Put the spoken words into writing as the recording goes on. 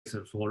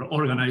for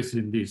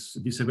organizing this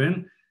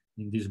event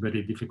in this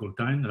very difficult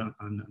time. And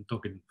I'm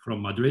talking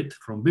from Madrid,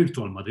 from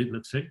virtual Madrid,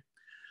 let's say.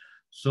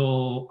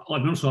 So,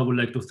 and also I would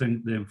like to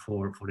thank them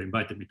for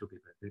inviting me to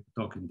give a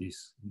talk in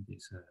this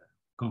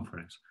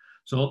conference.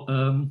 So,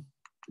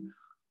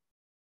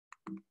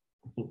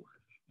 oh,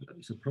 that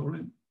is a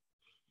problem.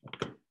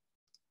 Okay.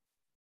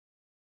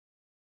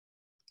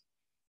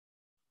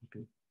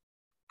 Okay.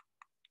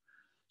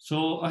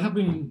 So I have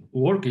been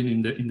working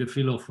in the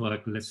field of,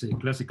 let's say,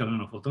 classical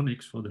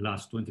nanophotonics for the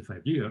last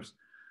 25 years.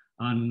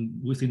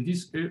 And within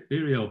this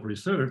area of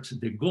research,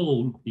 the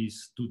goal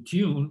is to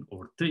tune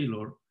or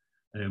tailor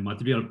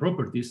material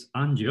properties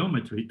and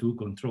geometry to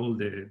control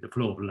the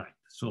flow of light.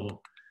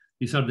 So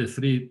these are the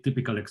three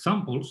typical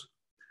examples.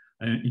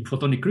 In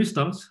photonic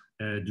crystals,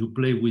 you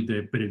play with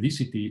the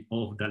periodicity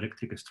of the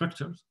electric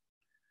structures.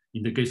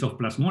 In the case of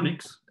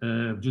plasmonics,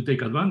 you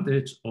take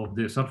advantage of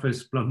the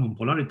surface plasmon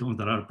polaritons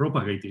that are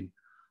propagating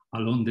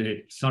along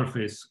the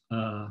surface,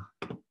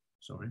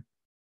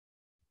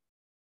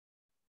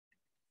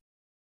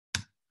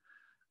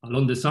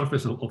 along the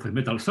surface of a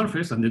metal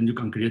surface, and then you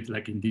can create,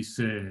 like in this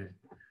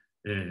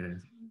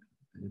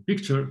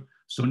picture,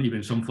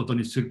 even some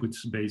photonic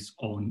circuits based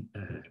on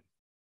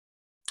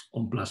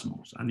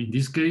plasmons. And in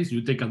this case,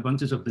 you take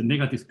advantage of the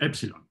negative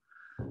epsilon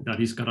that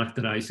is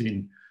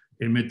characterizing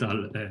a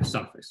metal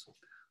surface.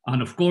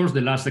 And of course,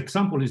 the last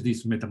example is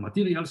these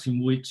metamaterials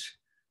in which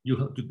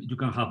you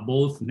can have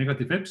both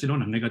negative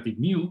epsilon and negative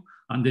mu,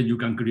 and then you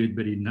can create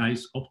very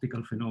nice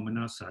optical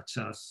phenomena such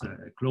as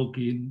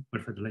cloaking,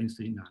 perfect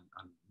lensing,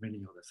 and many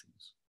other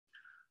things.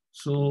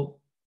 So,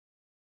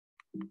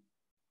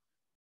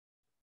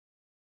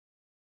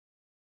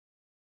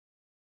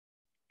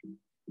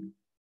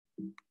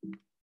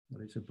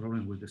 there is a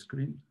problem with the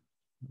screen.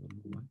 I don't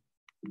know why.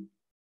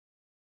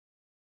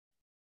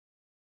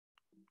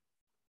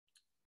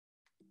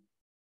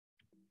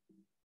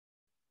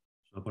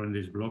 So apparently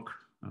it's blocked.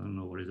 I don't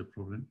know what is the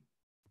problem.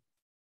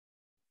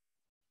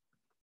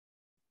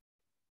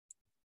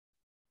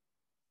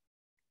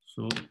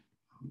 So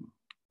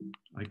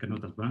I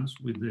cannot advance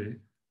with the,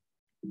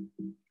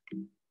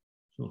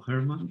 so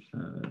Herman,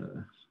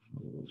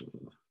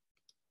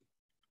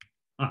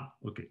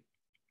 okay.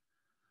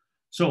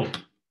 So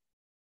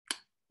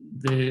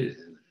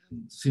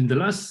since the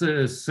last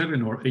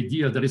 7 or 8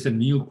 years, there is a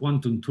new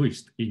quantum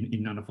twist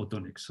in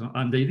nanophotonics.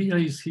 And the idea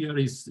here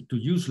is to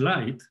use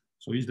light.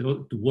 So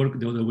to work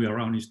the other way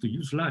around is to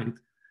use light,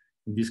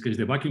 in this case,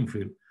 the vacuum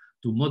field,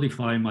 to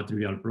modify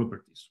material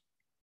properties.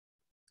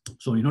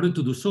 So in order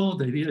to do so,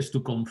 the idea is to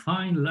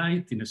confine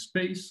light in a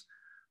space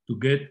to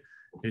get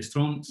a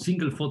strong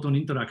single photon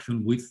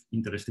interaction with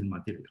interesting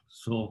materials.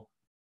 So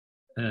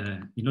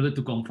in order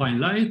to confine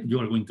light, you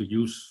are going to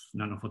use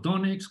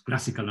nanophotonics,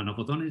 classical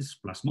nanophotonics,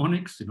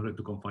 plasmonics, in order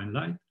to confine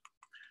light.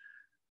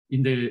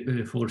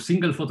 For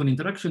single photon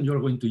interaction, you are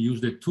going to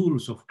use the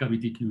tools of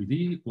cavity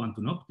QED,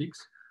 quantum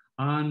optics,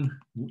 and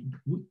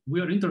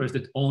we are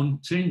interested on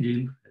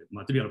changing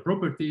material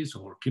properties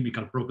or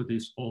chemical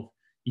properties of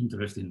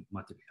interesting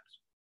materials.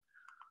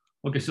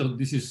 Okay, so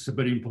this is a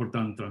very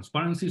important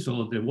transparency.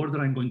 So the work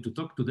that I'm going to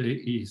talk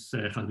today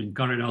has been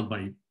carried out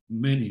by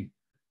many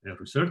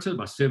researchers,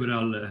 by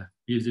several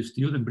PhD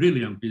students,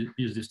 brilliant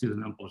PhD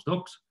students and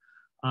postdocs.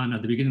 And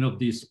at the beginning of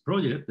this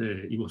project,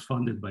 it was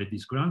funded by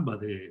this grant, by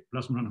the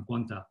Plasma and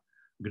Quanta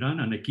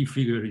grant, and a key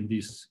figure in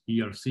this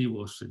ERC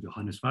was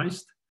Johannes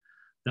Feist,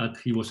 that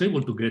he was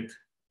able to get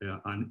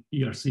an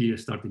ERC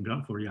starting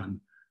grant for young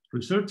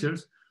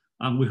researchers,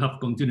 and we have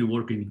continued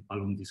working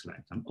along these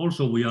lines. And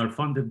also we are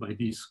funded by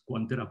this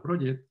Quantera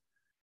project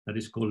that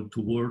is called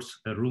Towards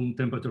Room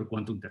Temperature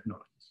Quantum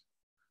Technologies.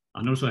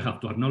 And also I have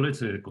to acknowledge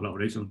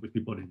collaborations with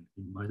people in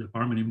my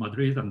department in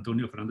Madrid,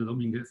 Antonio Fernández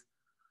Domínguez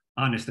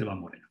and Esteban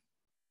Moreno.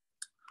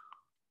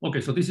 Okay,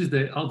 so this is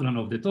the outline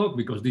of the talk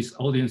because this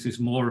audience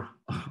is more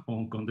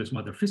on condensed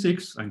matter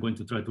physics. I'm going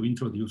to try to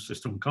introduce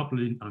strong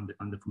coupling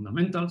and the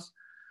fundamentals.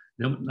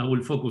 Then I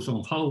will focus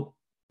on how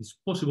it's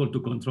possible to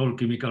control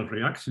chemical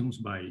reactions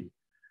by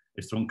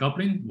a strong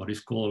coupling, what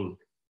is called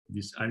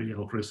this area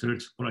of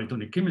research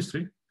polytonic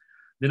chemistry.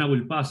 Then I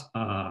will pass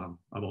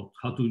about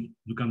how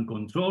you can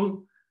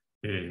control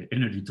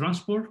energy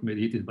transport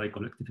mediated by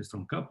collective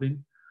strong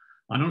coupling.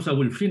 And also I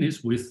will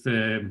finish with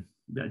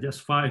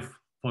just 4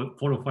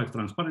 or 5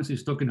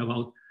 transparencies talking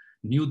about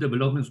new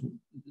developments,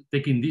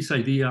 taking this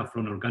idea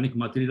from organic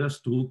materials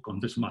to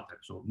condensed matter.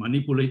 So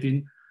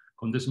manipulating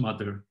condensed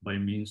matter by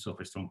means of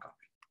a strong coupling.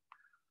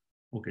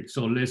 Okay,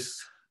 so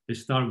let's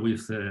start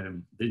with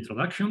the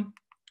introduction.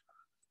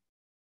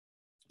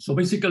 So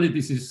basically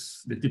this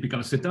is the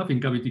typical setup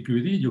in cavity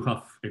QED. You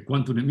have a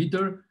quantum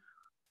emitter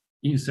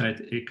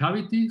inside a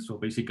cavity. So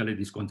basically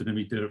this quantum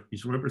emitter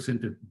is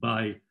represented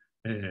by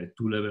a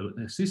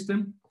 2-level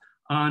system.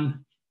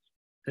 And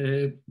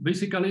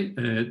basically,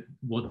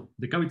 what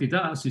the cavity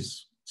does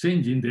is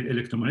changing the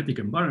electromagnetic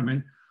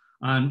environment,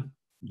 and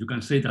you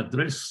can say that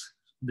address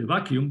the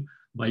vacuum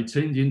by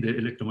changing the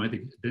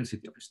electromagnetic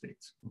density of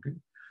states. Okay,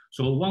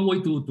 so one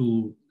way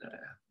to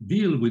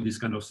deal with this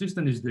kind of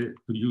system is to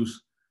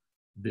use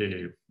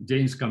the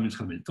James-Cummings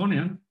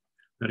Hamiltonian,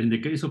 that in the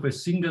case of a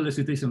single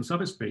excitation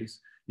subspace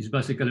is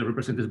basically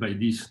represented by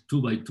this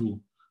 2x2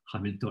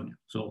 Hamiltonian.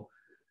 So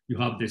you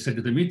have the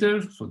excited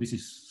emitter, so this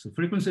is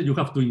frequency. You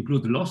have to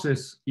include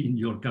losses in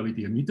your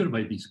cavity emitter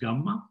by this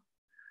gamma.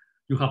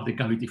 You have the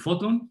cavity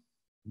photon.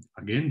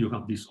 Again, you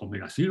have this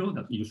omega 0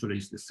 that usually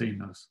is the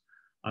same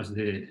as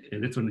the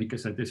electronic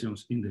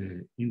excitations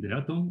in the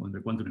atom on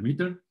the quantum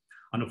emitter.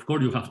 And of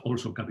course, you have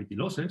also cavity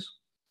losses.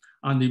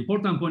 And the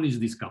important point is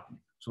this coupling.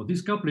 So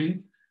this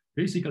coupling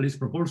basically is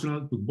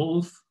proportional to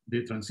both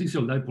the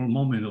transitional dipole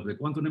moment of the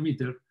quantum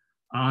emitter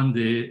and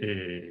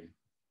the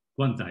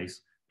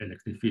quantized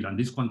electric field. And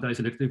this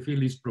quantized electric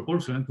field is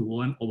proportional to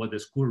 1 over the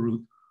square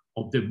root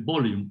of the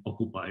volume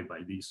occupied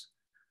by this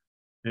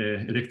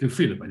electric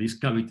field, by this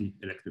cavity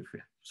electric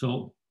field.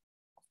 So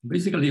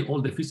basically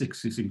all the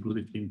physics is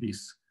included in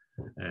this.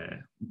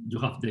 You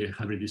have the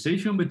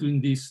hybridization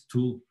between these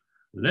two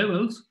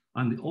levels,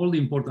 and all the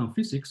important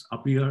physics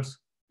appears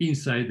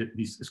inside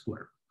this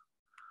square.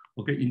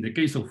 Okay, in the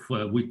case of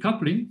weak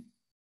coupling,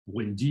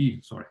 when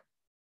G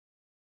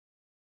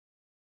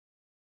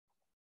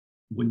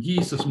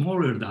is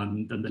smaller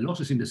than the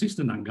losses in the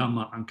system and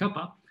gamma and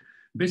kappa,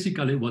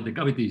 basically what the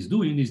cavity is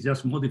doing is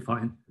just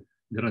modifying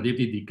the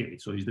radiative decay.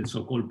 So it's the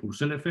so-called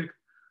Purcell effect.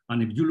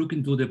 And if you look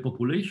into the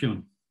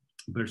population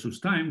versus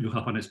time, you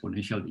have an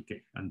exponential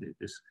decay. And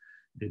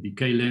the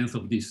decay length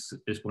of this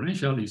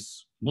exponential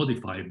is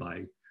modified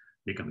by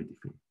the cavity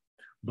field.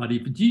 But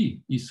if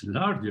G is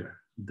larger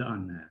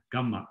than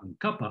gamma and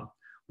kappa,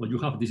 what you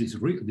have, this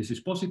is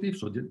positive,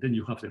 so then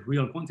you have the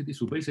real quantity.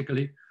 So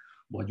basically,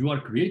 what you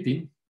are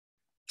creating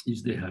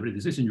is the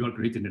hybridization. You are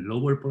creating a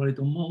lower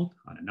polariton mode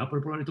and an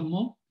upper polariton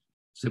mode,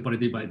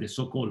 separated by the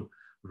so-called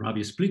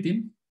Rabi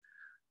splitting,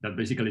 that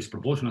basically is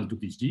proportional to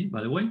this G,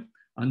 by the way.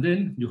 And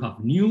then you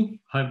have new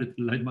hybrid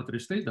light matter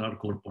states that are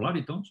called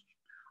polaritons.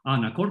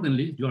 And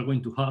accordingly, you are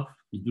going to have,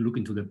 if you look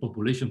into the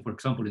population, for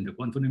example, in the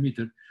quantum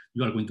emitter,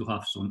 you are going to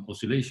have some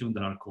oscillations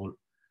that are called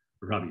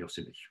Rabi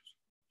oscillations.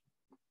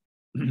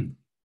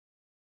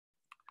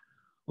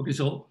 Okay,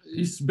 so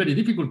it's very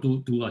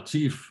difficult to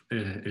achieve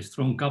a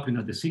strong coupling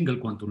at the single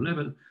quantum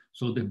level.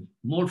 So the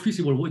more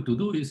feasible way to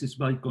do this is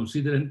by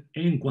considering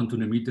n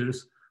quantum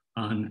emitters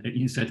and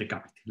inside the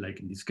cavity. Like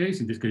in this case,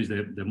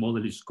 the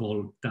model is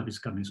called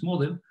Davis-Cummings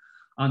model.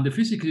 And the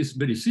physics is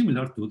very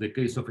similar to the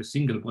case of a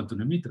single quantum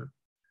emitter.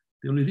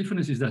 The only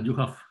difference is that you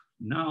have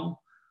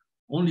now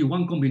only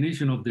one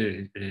combination of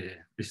the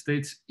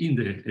states in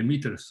the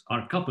emitters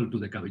are coupled to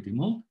the cavity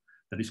mode,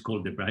 that is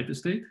called the bright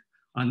state.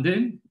 And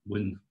then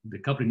when the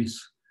coupling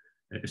is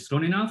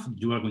strong enough,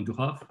 you are going to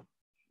have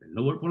a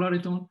lower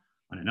polariton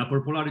and an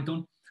upper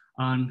polariton.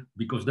 And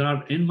because there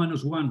are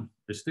n-1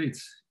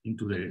 states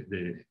into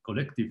the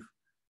collective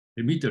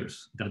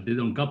emitters that they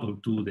don't couple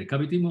to the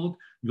cavity mode,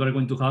 you are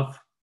going to have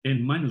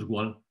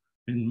n-1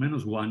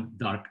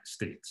 dark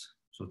states.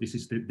 So this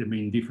is the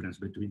main difference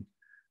between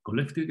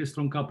collective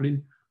strong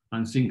coupling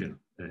and single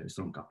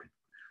strong coupling.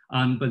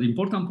 But the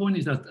important point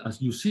is that,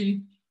 as you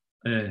see,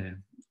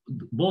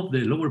 both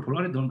the lower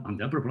polariton and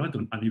the upper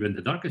polariton and even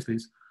the dark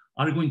states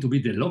are going to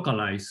be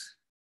delocalized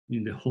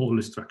in the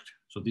whole structure.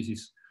 So this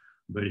is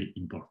very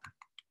important.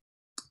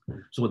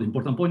 So the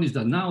important point is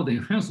that now the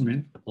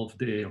enhancement of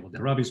the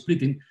Rabi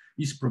splitting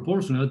is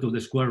proportional to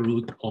the square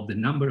root of the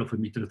number of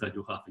emitters that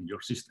you have in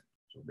your system.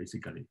 So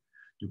basically,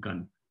 you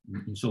can,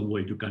 in some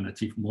way, you can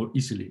achieve more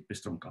easily a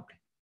strong coupling.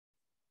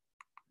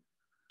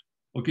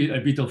 Okay,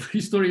 a bit of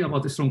history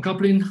about the strong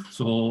coupling.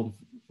 So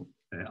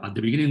at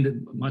the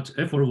beginning, much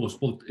effort was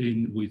put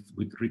in with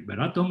Rydberg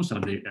atoms,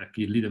 and the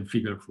key leading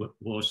figure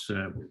was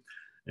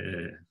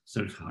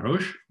Serge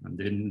Haroche, and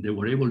then they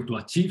were able to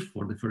achieve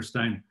for the first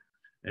time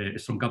a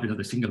strong coupling at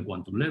the single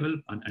quantum level.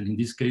 And in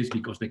this case,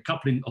 because the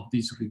coupling of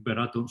these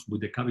Rydberg atoms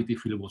with the cavity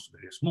field was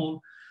very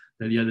small,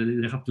 they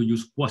have to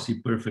use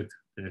quasi-perfect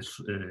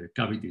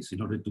cavities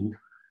in order to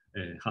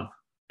have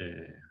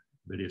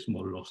very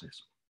small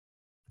losses.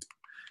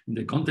 In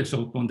the context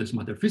of condensed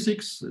matter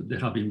physics, there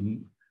have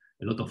been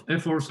a lot of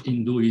efforts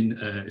in doing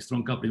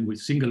strong coupling with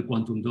single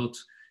quantum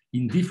dots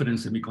in different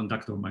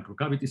semiconductor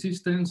microcavity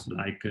systems,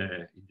 like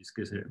in this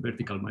case, a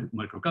vertical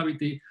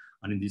microcavity,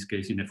 and in this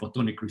case, in a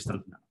photonic crystal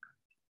nanocavity.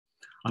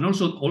 And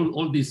also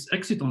all these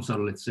excitons are,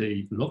 let's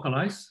say,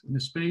 localized in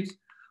space,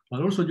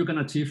 but also you can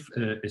achieve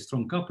a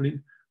strong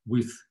coupling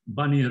with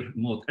Bannier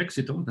mode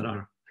excitons that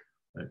are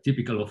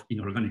typical of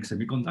inorganic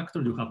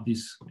semiconductor. You have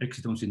these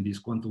excitons in these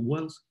quantum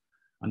wells,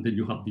 and then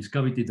you have this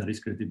cavity that is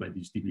created by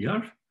this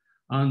DBR.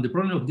 And the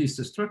problem of this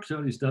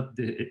structure is that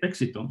the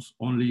excitons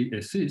only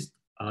exist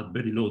at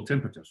very low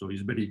temperature. So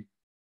it's very,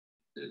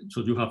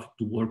 so you have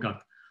to work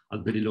at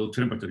very low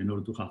temperature in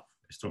order to have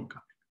a strong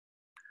coupling.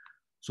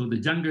 So the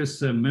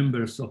youngest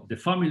members of the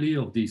family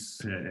of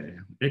these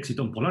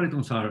exciton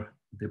polaritons are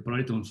the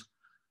polaritons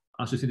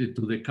associated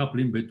to the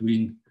coupling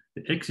between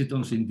the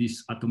excitons in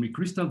this atomic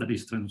crystal that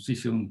is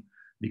transition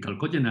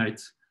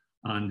decalcogenides.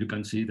 And you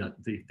can see that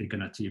they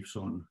can achieve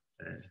some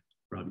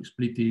Rabi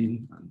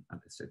splitting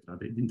and etc.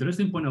 The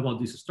interesting point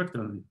about this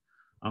structure,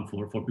 and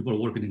for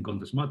people working in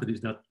condensed matter,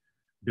 is that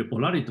the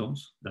polaritons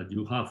that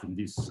you have in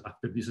this,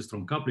 after this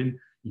strong coupling,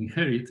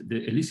 inherit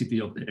the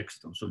helicity of the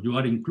exciton. So you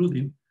are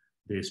including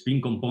the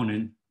spin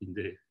component in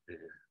the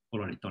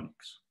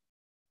polaritonics.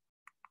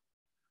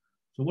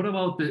 So what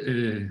about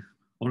the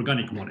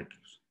organic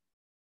molecules?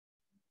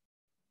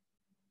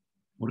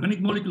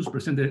 Organic molecules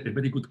present a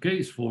very good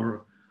case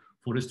for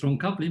a strong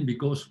coupling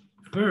because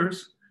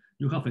first,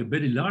 you have a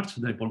very large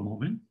dipole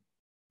moment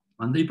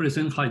and they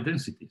present high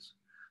densities.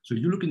 So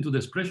you look into the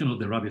expression of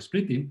the Rabi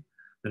splitting,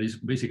 that is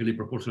basically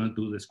proportional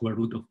to the square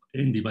root of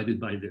n divided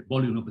by the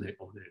volume of the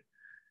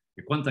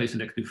quantized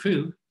electric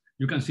field,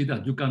 you can see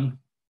that you can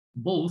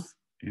both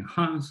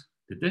enhance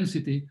the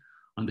density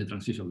and the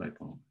transition dipole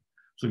moment.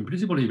 So in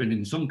principle, even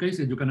in some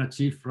cases, you can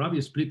achieve Rabi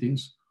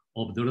splittings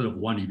of the order of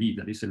 1 eV,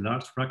 that is a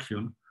large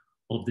fraction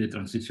of the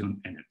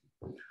transition energy.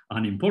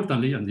 And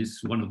importantly, and this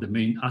is one of the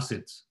main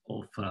assets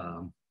of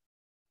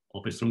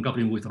a strong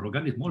coupling with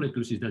organic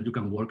molecules, is that you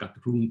can work at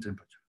room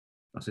temperature.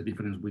 That's the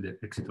difference with the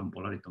exciton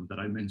polariton that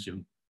I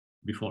mentioned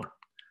before.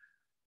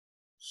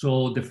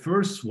 So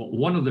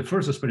one of the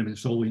first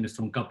experiments showing a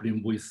strong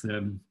coupling with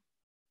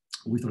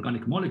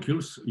organic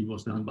molecules, it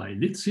was done by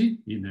Litzy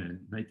in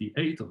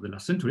 98 of the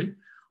last century.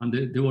 And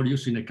they were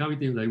using a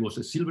cavity that was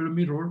a silver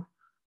mirror.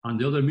 And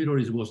the other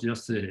mirror was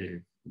just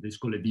it's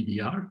called a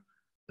DBR.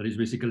 That is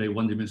basically a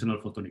one-dimensional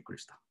photonic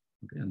crystal.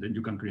 Okay? And then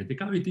you can create a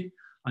cavity.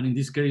 And in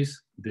this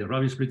case, the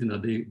Rabi splitting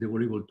that they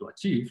were able to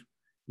achieve,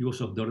 it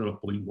was of the order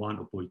of 0.1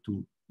 or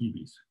 0.2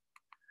 EVs.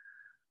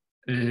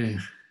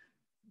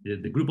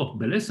 The group of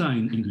Beleza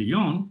in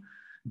Lyon,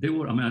 they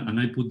were, and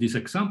I put this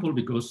example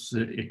because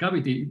a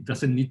cavity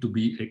doesn't need to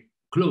be a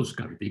closed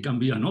cavity. It can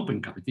be an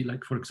open cavity.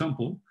 Like, for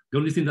example, the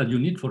only thing that you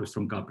need for a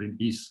strong coupling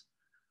is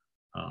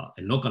a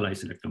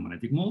localized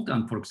electromagnetic mode.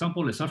 And for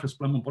example, a surface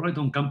plasmon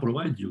polariton can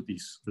provide you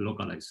this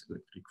localized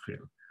electric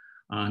field.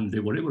 And they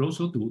were able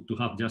also to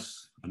have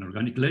just an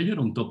organic layer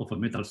on top of a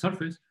metal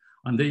surface,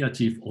 and they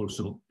achieve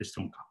also a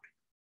strong coupling.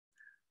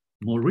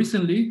 More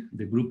recently,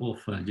 the group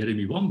of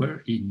Jeremy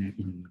Bomber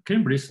in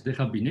Cambridge, they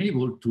have been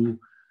able to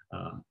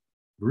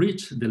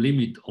reach the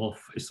limit of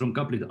a strong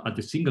coupling at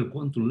the single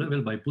quantum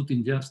level by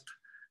putting just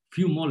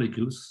few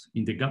molecules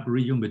in the gap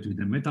region between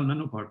the metal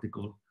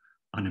nanoparticle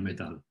and a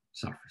metal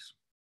surface.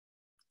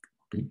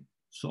 Okay,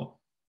 so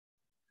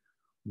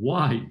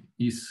why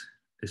is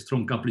a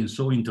strong coupling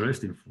so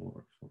interesting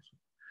for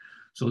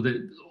so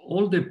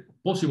all the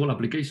possible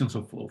applications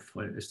of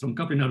a strong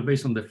coupling are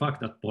based on the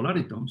fact that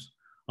polaritons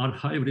are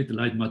hybrid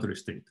light matter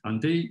state, and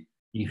they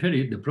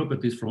inherit the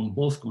properties from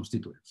both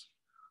constituents.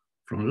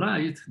 From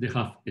light, they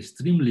have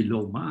extremely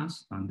low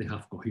mass and they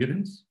have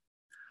coherence.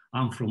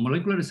 And from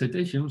molecular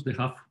excitations, they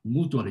have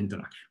mutual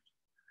interactions.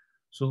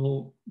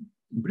 So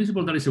in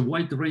principle, there is a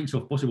wide range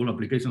of possible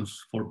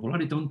applications for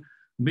polariton,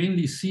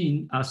 mainly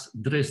seen as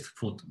dressed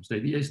photons. The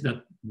idea is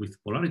that with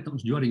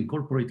polaritons, you are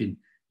incorporating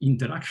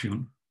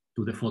interaction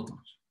to the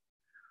photons.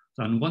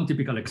 So, and one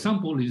typical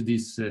example is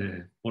this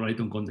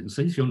polariton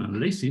condensation and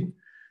lasing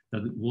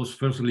that was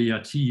firstly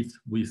achieved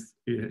with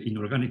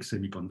inorganic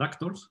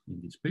semiconductors in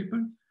this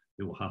paper.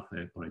 They will have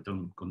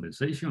polariton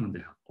condensation and they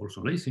have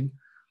also lasing.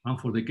 And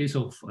for the case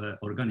of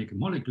organic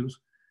molecules,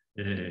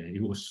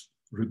 it was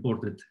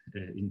reported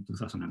in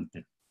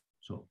 2010.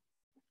 So,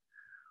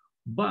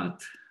 but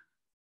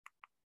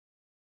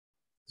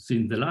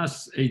since the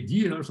last 8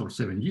 years or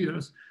 7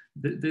 years,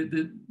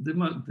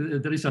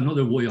 there is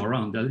another way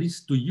around. That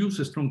is to use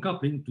a strong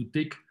coupling to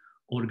take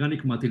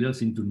organic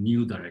materials into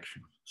new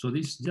directions. So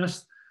this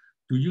just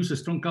to use a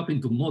strong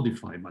coupling to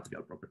modify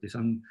material properties.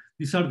 And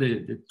these are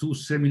the two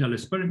seminal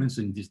experiments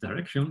in this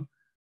direction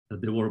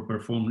that they were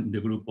performed in the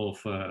group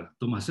of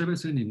Thomas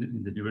Ebbesen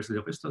in the University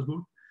of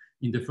Strasbourg.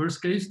 In the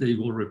first case, they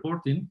were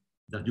reporting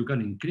that you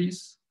can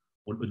increase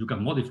or you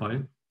can modify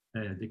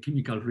the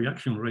chemical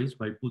reaction rates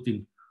by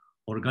putting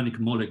organic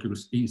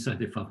molecules inside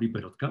the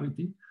Fabry-Perot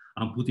cavity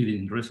and put it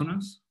in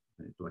resonance.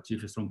 To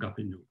achieve a strong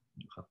coupling,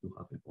 you have to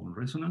have a bond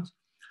resonance.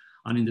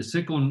 And in the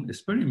second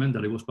experiment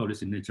that was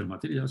published in Nature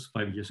Materials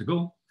 5 years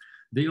ago,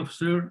 they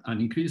observed an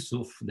increase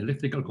of the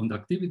electrical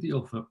conductivity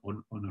of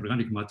on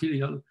organic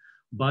material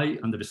by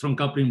under a strong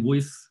coupling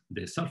with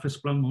the surface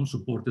plasmon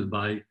supported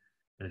by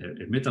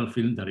a metal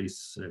film that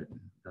is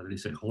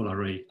a whole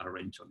array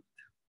arranged on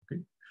it.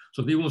 Okay?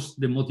 So this was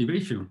the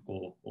motivation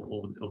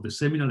of the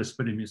seminal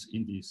experiments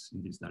in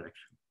this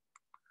direction.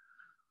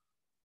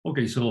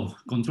 Okay, so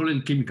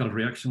controlling chemical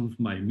reactions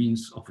by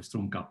means of a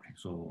strong coupling.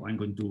 So I'm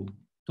going to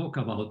talk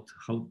about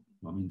how,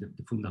 the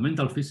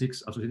fundamental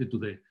physics associated to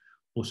the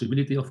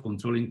possibility of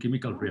controlling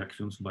chemical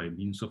reactions by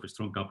means of a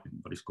strong coupling,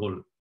 what is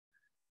called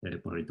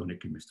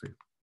polaritonic chemistry.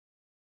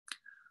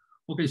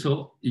 Okay,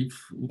 so if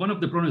one of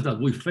the problems that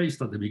we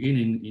faced at the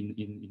beginning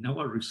in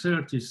our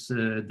research is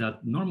that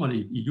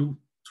normally you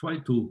try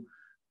to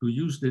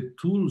use the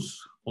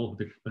tools of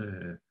the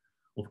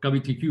of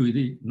cavity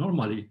QED,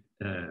 normally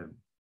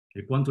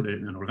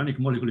an organic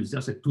molecule is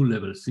just a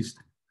two-level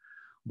system.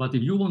 But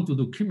if you want to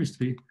do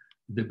chemistry,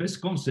 the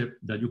best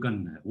concept that you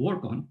can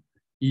work on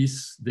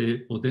is the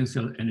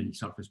potential energy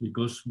surface,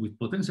 because with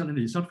potential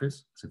energy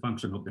surface, as a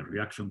function of the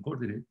reaction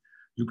coordinate,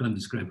 You can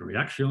describe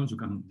reactions, you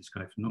can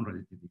describe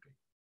non-radiative decay.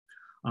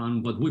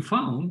 And what we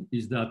found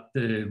is that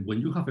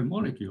when you have a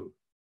molecule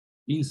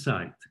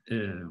inside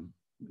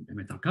a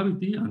metal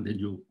cavity, and then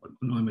you,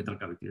 not a metal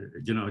cavity,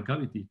 a general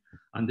cavity,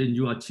 and then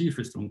you achieve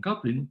a strong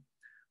coupling,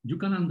 you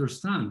can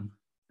understand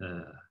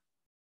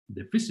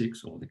the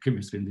physics, or the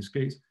chemistry in this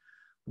case,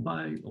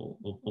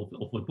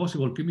 of a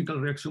possible chemical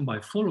reaction by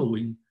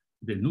following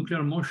the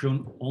nuclear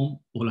motion on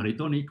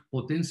polaritonic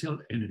potential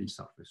energy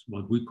surface,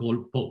 what we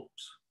call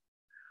POEs.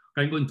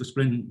 I'm going to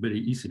explain very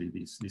easily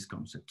this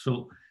concept.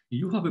 So if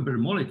you have a bare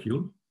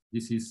molecule,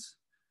 this is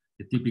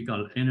a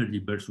typical energy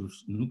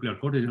versus nuclear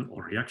coordinate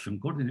or reaction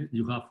coordinate.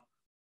 You have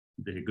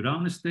the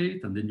ground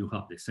state, and then you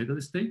have the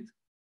excited state.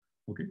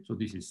 Okay, so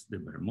this is the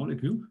bare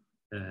molecule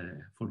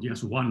for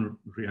just one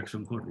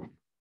reaction coordinate.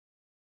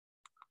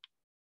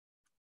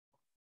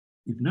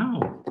 If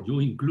now you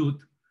include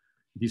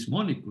this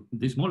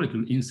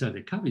molecule inside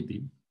the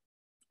cavity,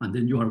 and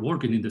then you are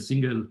working in the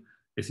single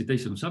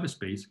excitation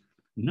subspace,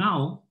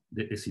 now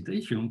the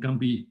excitation can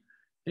be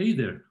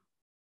either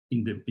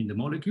in the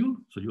molecule,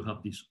 so you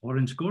have this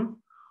orange curve,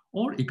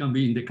 or it can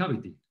be in the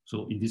cavity.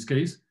 So in this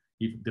case,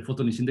 if the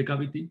photon is in the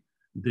cavity,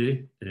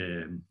 the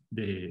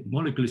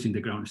molecule is in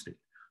the ground state.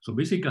 So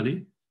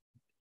basically,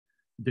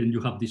 then you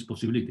have this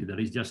possibility that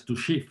is just to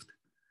shift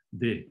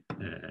the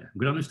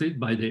ground state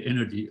by the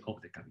energy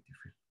of the cavity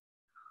field.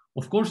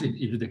 Of course,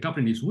 if the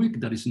coupling is weak,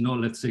 there is no,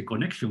 let's say,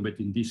 connection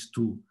between these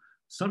two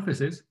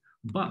surfaces,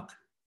 but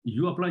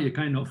you apply a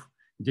kind of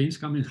James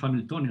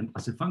Hamiltonian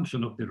as a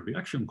function of the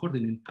reaction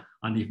coordinate,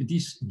 and if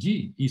this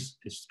G is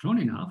strong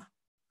enough,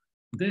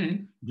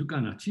 then you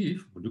can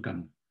achieve, or you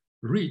can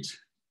reach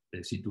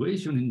a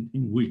situation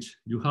in which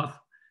you have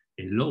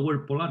a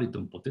lower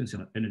polariton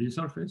potential energy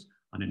surface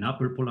and an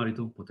upper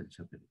polariton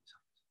potential energy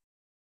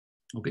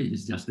surface. Okay,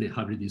 it's just the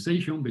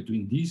hybridization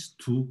between these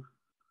two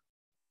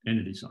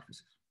energy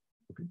surfaces.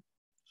 Okay,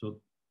 so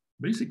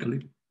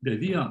basically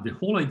the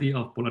whole idea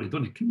of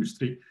polaritonic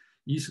chemistry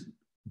is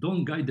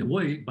don't guide the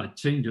way, but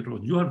change the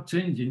road. You are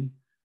changing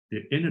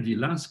the energy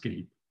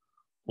landscape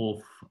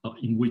of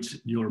in which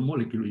your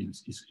molecule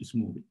is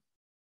moving.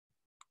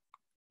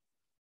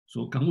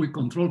 So can we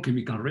control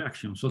chemical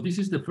reactions? So this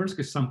is the first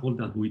example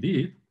that we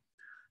did,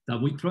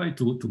 that we tried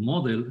to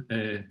model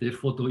the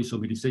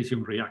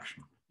photoisomerization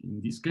reaction.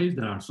 In this case,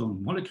 there are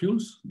some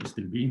molecules,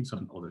 steel beams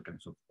and other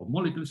kinds of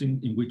molecules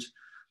in which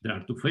there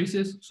are two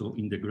phases. So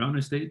in the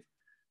ground state,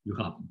 you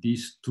have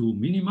these two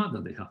minima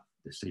that they have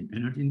the same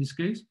energy in this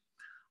case.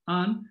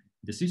 And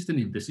the system,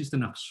 if the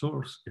system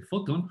absorbs a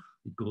photon,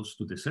 it goes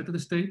to the excited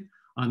state,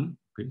 and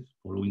okay,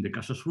 following the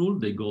Cash's rule,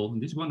 they go on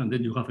this one, and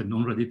then you have a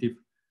non-radiative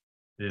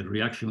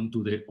reaction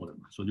to the other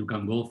one. So you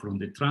can go from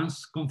the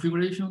trans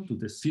configuration to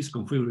the cis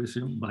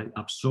configuration by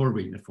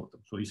absorbing a photon.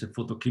 So it's a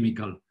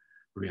photochemical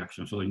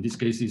reaction. So in this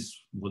case,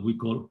 it's what we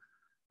call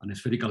an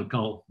spherical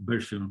cow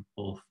version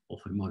of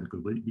a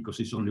molecule, because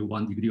it's only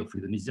 1 degree of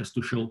freedom. It's just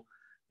to show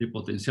the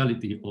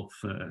potentiality of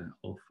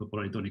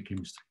polaritonic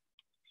chemistry.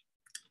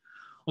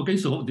 Okay,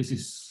 so this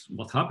is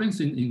what happens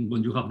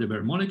when you have the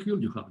bare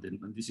molecule. You have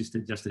this is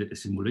just a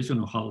simulation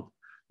of how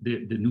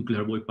the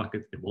nuclear wave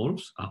packet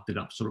evolves after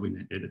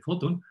absorbing a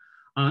photon,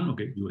 and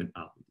okay, you end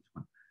up with this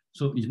one.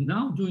 So if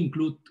now you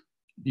include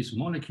this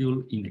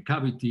molecule in a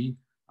cavity,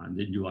 and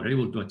then you are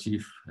able to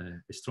achieve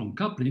a strong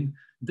coupling,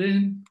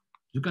 then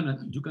you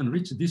can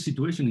reach this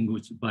situation in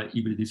which, by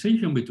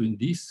hybridization between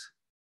this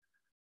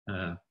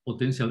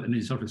potential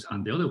energy surface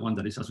and the other one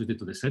that is associated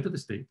to the excited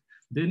state,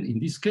 then in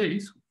this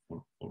case,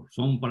 for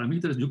some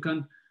parameters, you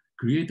can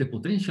create a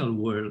potential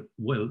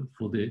well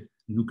for the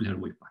nuclear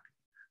wave packet.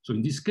 So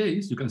in this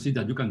case, you can see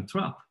that you can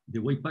trap the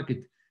wave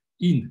packet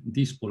in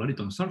this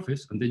polariton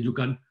surface, and then you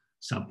can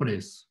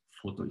suppress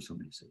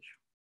photoisomerization.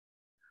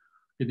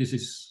 Okay, this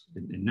is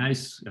a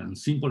nice and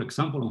simple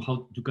example of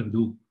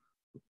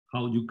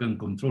how you can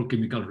control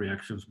chemical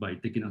reactions by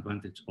taking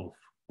advantage of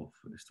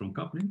strong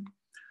coupling.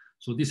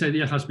 So this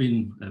idea has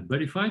been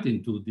verified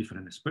in 2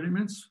 different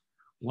experiments.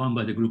 One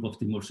by the group of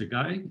Timur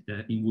Sekai,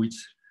 in which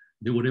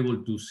they were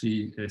able to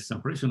see a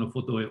suppression of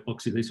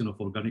photooxidation of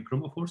organic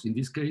chromophores. In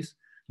this case,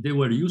 they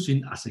were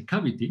using as a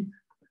cavity,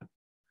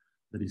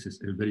 that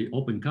is a very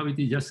open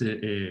cavity, just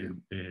a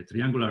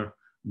triangular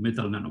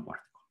metal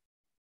nanoparticle.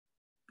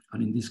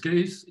 And in this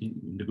case,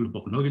 in the group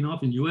of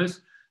Noginov in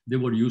US, they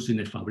were using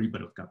a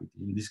Fabry-Perot cavity.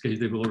 In this case,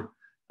 they were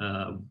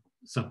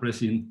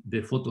suppressing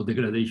the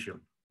photodegradation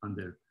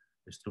under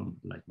a strong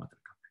light matter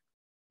coupling.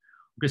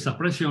 Okay,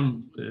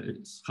 suppression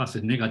has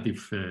a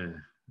negative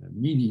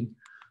meaning.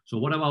 So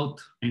what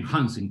about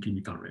enhancing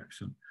chemical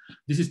reaction?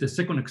 This is the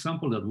second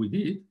example that we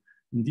did.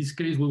 In this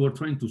case, we were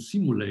trying to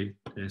simulate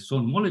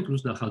some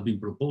molecules that have been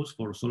proposed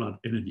for solar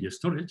energy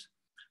storage.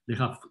 They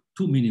have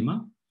 2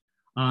 minima,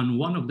 and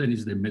one of them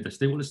is the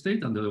metastable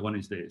state, and the other one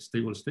is the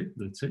stable state,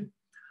 let's say.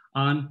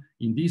 And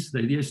in this, the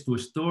idea is to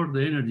store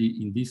the energy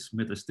in this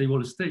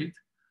metastable state.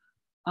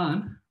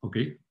 And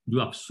okay,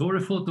 you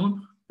absorb a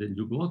photon, then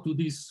you go to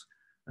this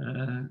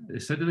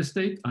excited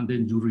state, and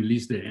then you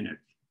release the energy.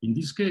 In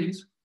this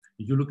case,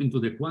 if you look into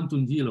the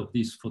quantum yield of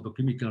this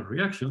photochemical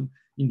reaction,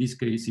 in this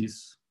case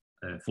is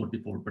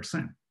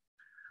 44%.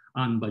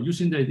 And by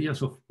using the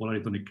ideas of polar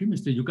atomic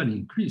chemistry, you can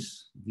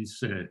increase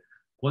this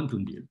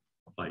quantum yield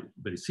by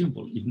very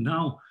simple. If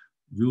now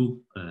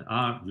you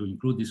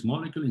include this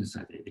molecule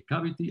inside a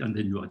cavity and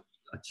then you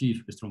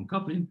achieve a strong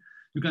coupling,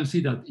 you can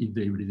see that if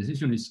the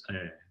hybridization is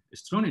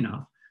strong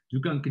enough, you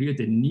can create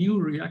a new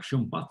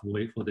reaction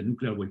pathway for the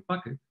nuclear wave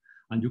packet,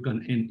 and you can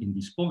end in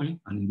this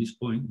point, and in this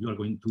point, you are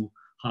going to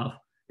have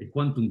a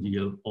quantum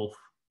yield of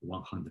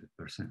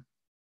 100%.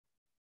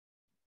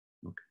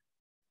 Okay.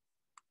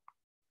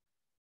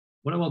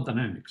 What about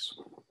dynamics?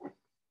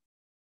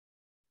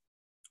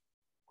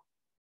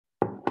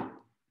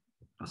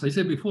 As I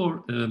said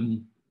before,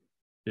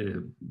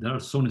 there are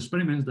some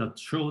experiments that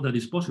show that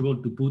it's possible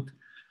to put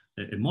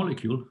a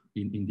molecule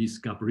in this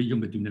gap region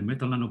between a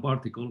metal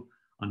nanoparticle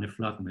and a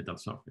flat metal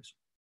surface.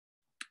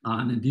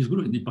 And in this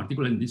group, in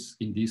particular in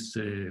this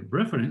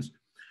reference,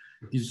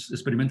 this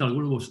experimental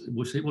group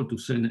was able to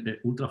send an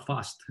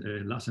ultra-fast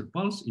laser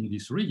pulse in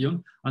this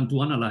region and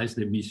to analyze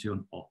the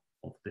emission of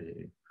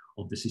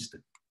the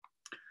system.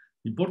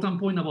 Important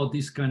point about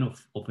this kind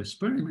of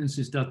experiments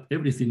is that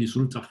everything is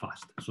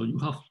ultra-fast. So you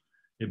have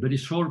a very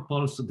short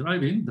pulse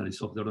driving that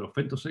is of the order of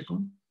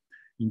femtosecond.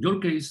 In your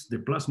case, the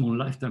plasmon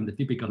lifetime, the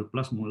typical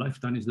plasmon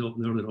lifetime is of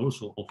the order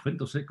also of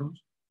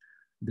femtoseconds.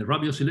 The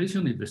Rabi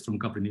oscillation, if the strong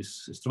coupling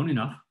is strong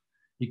enough,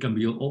 it can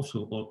be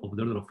also of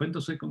the order of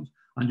femtoseconds.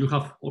 And you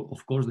have,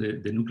 of course,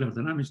 the nuclear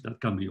dynamics that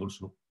can be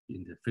also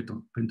in the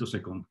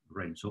femtosecond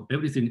range. So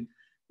everything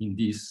in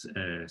this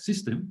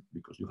system,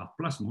 because you have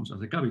plasmons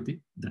as a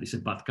cavity, that is a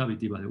bad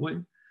cavity, by the way,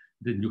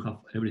 then you have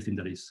everything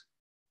that is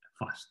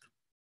fast,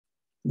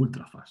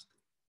 ultra fast.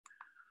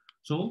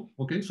 So,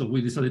 okay, so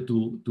we decided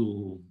to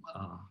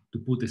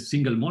put a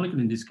single molecule,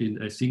 in this case,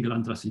 a single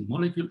anthracene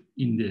molecule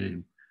in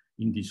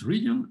this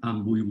region,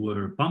 and we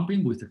were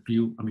pumping with a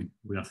few, I mean,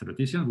 we are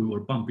theoreticians, we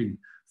were pumping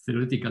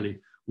theoretically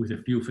with a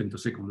few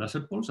femtosecond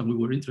laser pulse, and we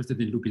were interested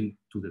in looking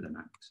to the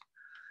dynamics.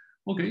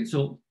 Okay,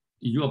 so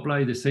you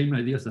apply the same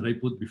ideas that I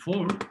put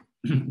before,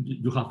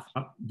 you have,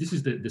 this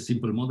is the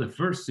simple model, the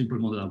first simple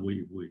model that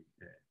we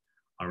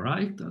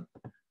arrived at.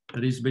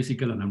 That is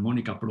basically an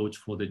harmonic approach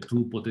for the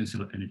two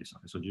potential energy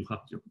surfaces. So you have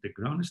the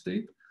ground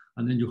state,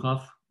 and then you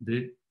have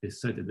the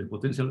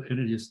potential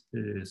energy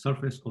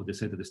surface of the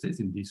excited states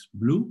in this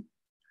blue.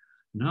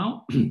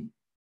 Now,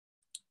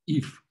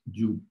 if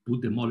you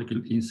put the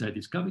molecule inside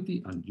this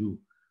cavity and you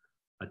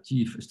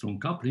achieve a strong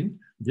coupling,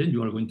 then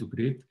you are going to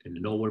create a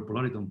lower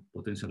polariton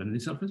potential energy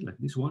surface like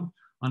this one,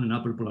 and an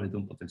upper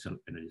polariton potential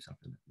energy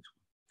surface like this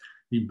one.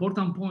 The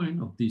important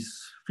point of this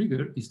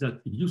figure is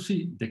that if you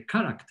see the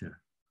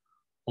character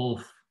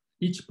of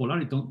each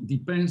polariton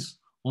depends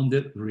on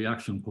the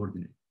reaction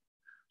coordinate.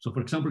 So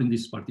for example, in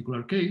this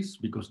particular case,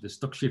 because the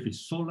Stokes shift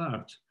is so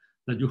large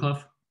that you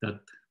have that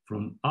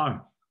from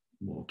R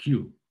or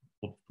Q,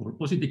 for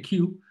positive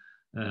Q,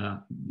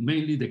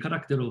 mainly the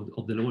character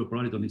of the lower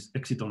polariton is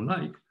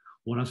exciton-like,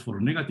 whereas for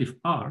negative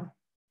R,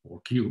 or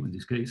Q in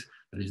this case,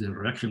 that is the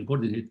reaction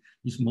coordinate,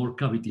 is more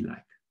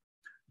cavity-like.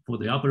 For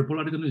the upper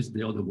polariton, is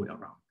the other way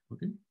around,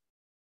 okay?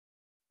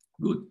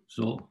 Good,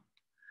 so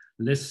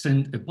let's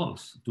send a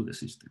pulse to the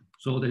system.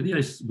 So the idea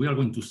is we are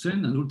going to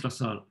send an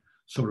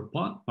ultra-short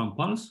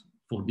pulse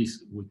for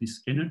this, with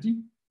this energy.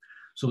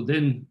 So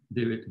then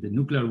the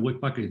nuclear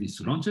wave packet is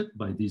launched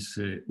by this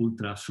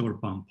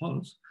ultra-short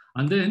pulse,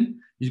 and then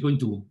it's going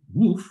to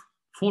move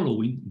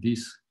following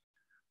this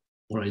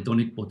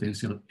polaritonic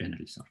potential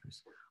energy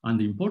surface. And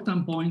the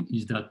important point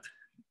is that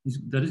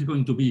there is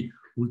going to be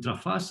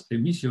ultra-fast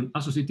emission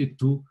associated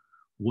to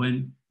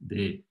when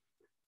the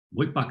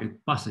wave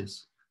packet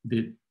passes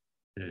the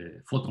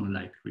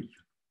photon-like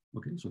region.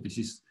 Okay, so this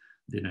is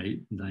the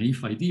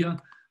naive idea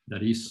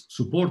that is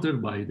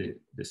supported by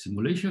the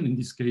simulation. In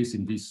this case,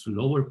 in this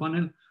lower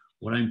panel,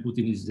 what I'm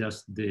putting is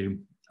just the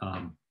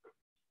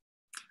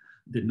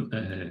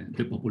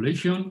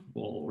population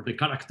or the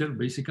character,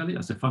 basically,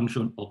 as a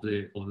function of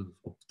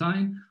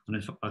time and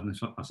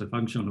as a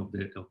function of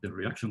the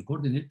reaction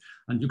coordinate.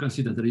 And you can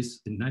see that there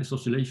is a nice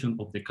oscillation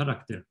of the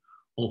character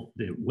of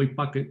the wave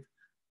packet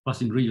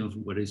passing regions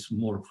where it's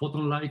more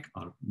photon-like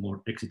or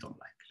more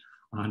exciton-like.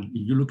 And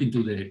if you look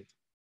into the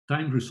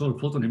time resolved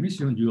photon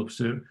emission, you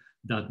observe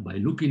that by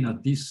looking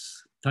at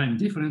this time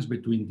difference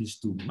between these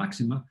two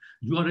maxima,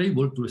 you are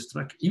able to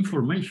extract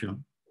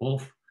information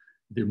of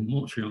the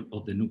motion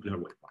of the nuclear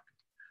wave packet.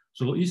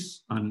 So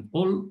it's an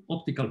all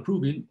optical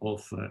proving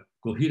of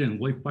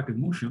coherent wave packet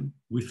motion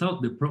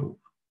without the probe.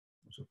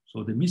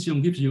 So the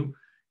mission gives you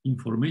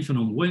information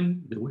on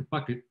when the wave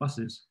packet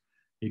passes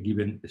a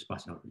given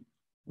spatial region.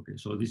 Okay,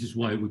 so this is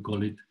why we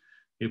call it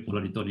a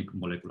polaritonic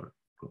molecular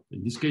probe.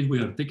 In this case, we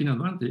are taking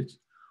advantage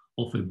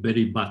of a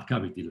very bad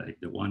cavity like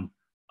the one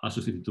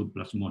associated to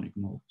plasmonic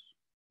modes.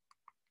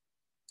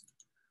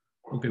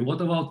 Okay,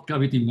 what about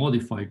cavity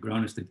modified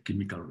ground state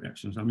chemical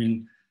reactions? I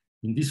mean,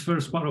 in this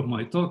first part of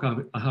my talk,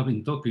 I have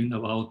been talking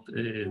about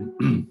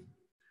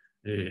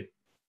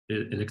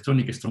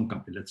electronic strong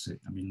coupling, let's say.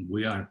 I mean,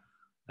 we are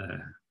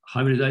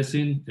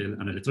hybridizing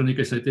an electronic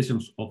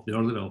excitation of the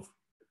order of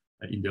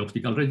in the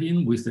optical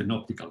regime with an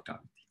optical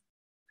cavity.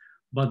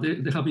 But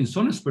there have been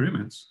some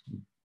experiments,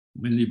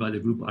 mainly by the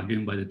group,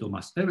 again, by the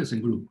Thomas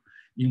Ebbesen group,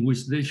 in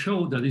which they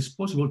show that it's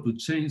possible to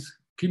change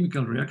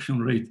chemical reaction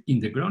rate in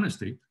the ground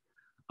state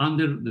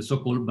under the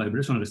so-called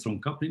vibrational electron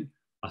coupling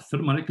at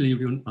thermal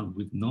equilibrium and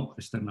with no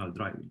external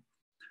driving.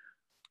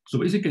 So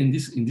basically,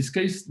 in this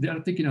case, they are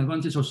taking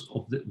advantage of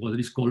what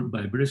is called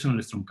vibrational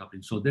electron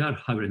coupling. So they are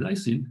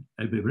hybridizing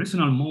a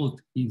vibrational mode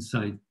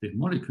inside the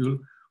molecule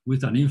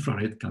with an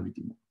infrared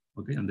cavity mode.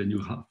 Okay, and then you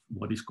have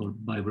what is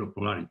called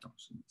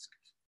vibropolaritons in this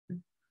case. Okay?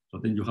 So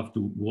then you have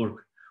to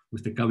work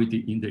with the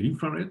cavity in the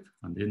infrared,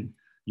 and then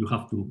you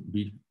have to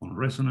be on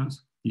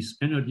resonance, this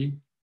energy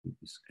with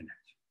this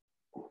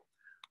energy.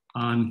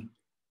 And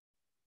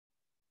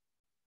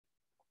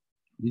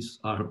these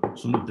are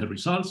some of the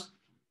results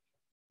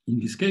in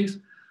this case.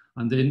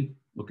 And then,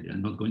 okay,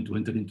 I'm not going to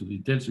enter into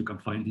details. You can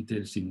find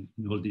details in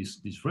all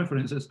these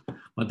references,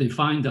 but they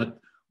find that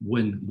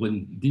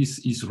when this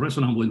is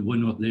resonant with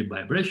one-hot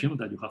vibration,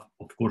 that you have,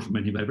 of course,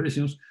 many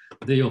vibrations,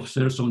 they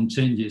observe some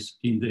changes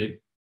in the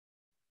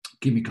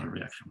chemical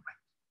reaction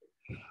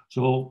rate.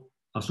 So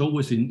as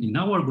always in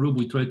our group,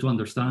 we try to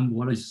understand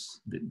what is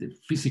the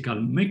physical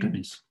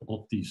mechanism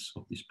of this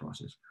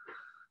process.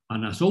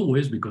 And as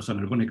always, because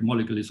an organic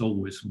molecule is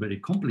always very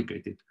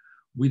complicated,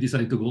 we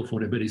decided to go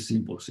for a very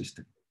simple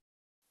system.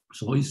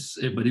 So it's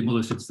a very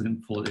model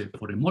system for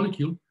a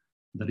molecule,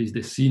 that is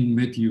the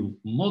Syn-Methyl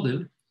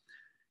model,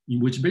 in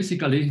which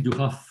basically you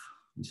have,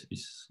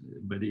 is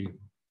very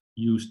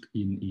used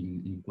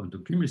in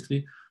quantum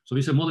chemistry. So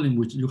it's a model in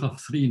which you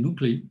have 3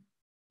 nuclei,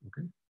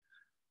 okay?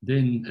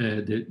 Then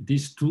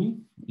these 2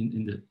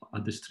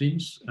 at the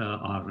streams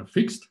are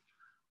fixed.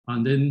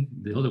 And then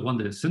the other one,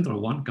 the central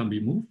one, can be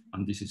moved.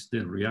 And this is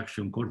the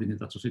reaction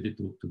coordinate associated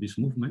to this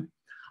movement.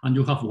 And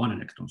you have 1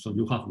 electron. So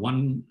you have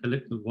one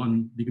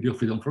degree of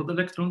freedom for the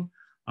electron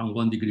and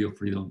 1 degree of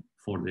freedom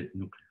for the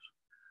nucleus.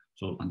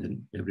 So, and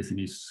then everything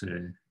is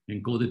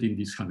encoded in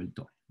this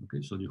Hamiltonian.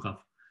 Okay, so you have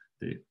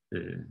the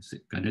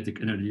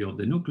kinetic energy of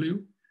the nucleus,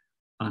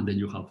 and then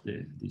you have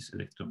this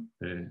electron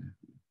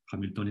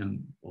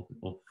Hamiltonian of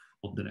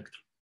the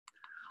electron.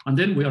 And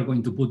then we are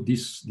going to put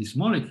this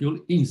molecule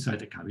inside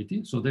the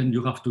cavity. So then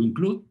you have to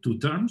include 2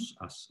 terms,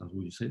 as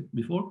we said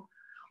before.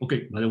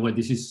 Okay, by the way,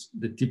 this is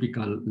the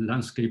typical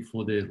landscape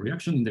for the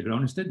reaction in the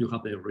ground state. You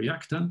have the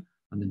reactant,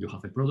 and then you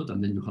have a product,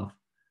 and then you have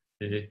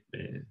a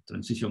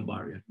transition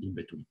barrier in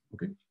between,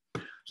 okay?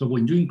 So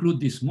when you include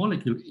this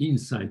molecule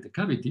inside the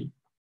cavity,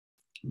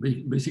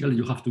 basically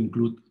you have to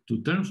include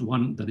 2 terms,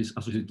 one that is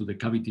associated to the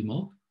cavity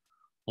mode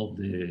of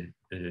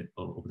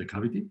the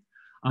cavity,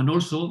 and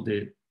also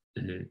the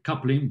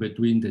coupling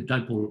between the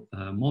dipole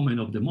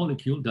moment of the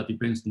molecule that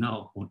depends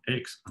now on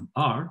X and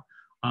R,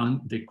 and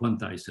the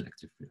quantized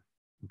electric field.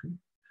 Okay,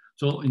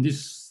 so in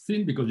this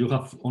thing, because you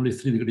have only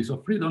 3 degrees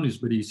of freedom, it's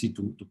very easy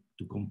to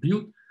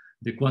compute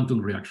the quantum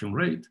reaction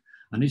rate.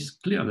 And it's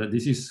clear that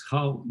this is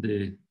how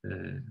the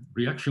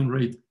reaction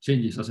rate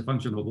changes as a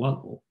function of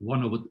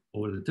 1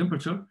 over the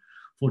temperature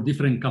for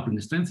different coupling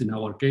strengths. In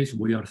our case,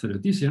 we are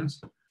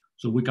theoreticians,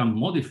 so we can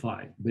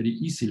modify very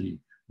easily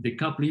the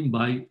coupling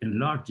by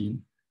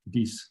enlarging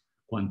this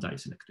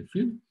quantized electric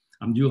field.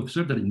 And you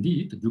observe that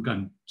indeed, you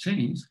can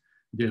change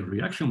the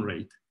reaction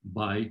rate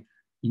by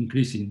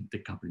increasing the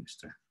coupling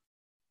strength.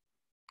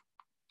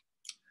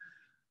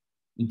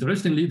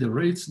 Interestingly, the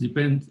rates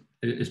depend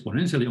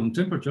exponentially on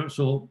temperature.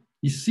 So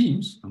it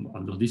seems,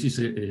 although this is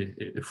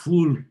a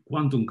full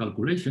quantum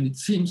calculation, it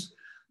seems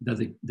that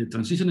the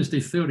transition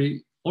state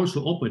theory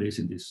also operates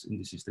in this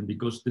system,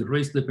 because the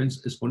rates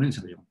depends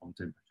exponentially on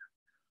temperature.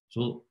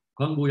 So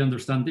can we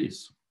understand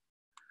this?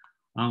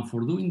 And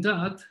for doing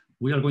that,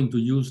 we are going to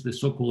use the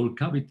so-called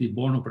cavity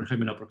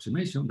Born-Oppenheimer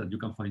approximation that you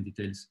can find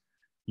details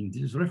in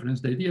this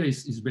reference. The idea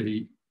is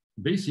very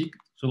basic.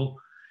 So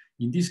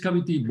in this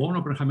cavity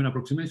Born-Oppenheimer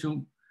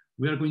approximation,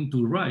 we are going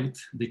to write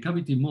the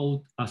cavity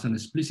mode as an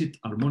explicit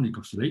harmonic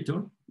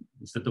oscillator.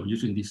 Instead of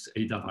using this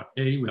A,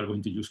 we are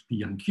going to use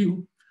P and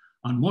Q.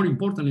 And more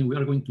importantly, we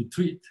are going to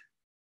treat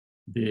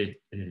the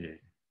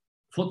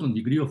photon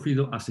degree of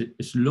freedom as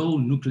a slow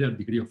nuclear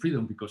degree of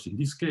freedom, because in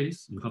this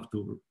case, you have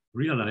to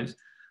realize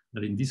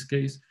that in this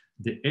case,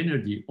 the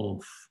energy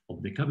of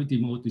the cavity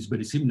mode is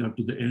very similar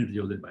to the energy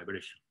of the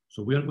vibration.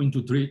 So we are going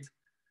to treat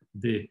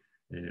the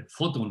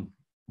photon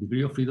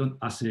degree of freedom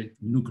as a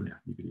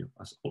nuclear degree,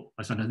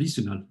 as an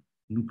additional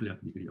nuclear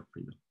degree of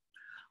freedom.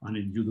 And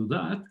if you do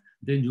that,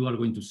 then you are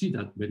going to see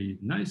that very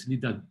nicely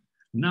that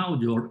now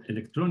your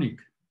electronic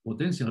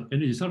potential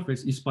energy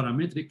surface is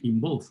parametric in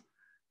both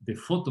the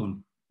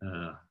photon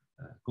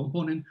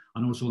component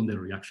and also on the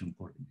reaction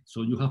coordinate.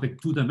 So you have a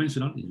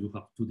 2-dimensional, you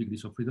have 2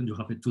 degrees of freedom, you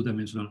have a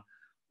 2-dimensional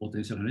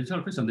potential energy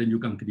surface, and then you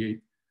can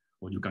create,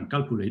 or you can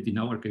calculate, in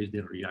our case,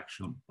 the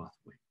reaction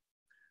pathway.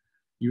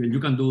 Even you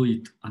can do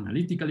it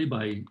analytically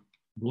by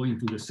going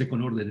to the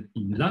second order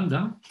in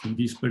lambda, in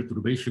this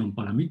perturbation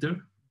parameter.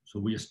 So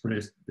we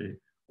express the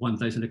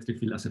quantized electric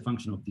field as a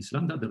function of this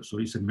lambda. So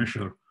it's a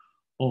measure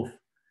of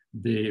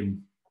the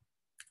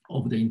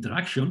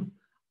interaction.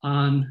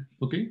 And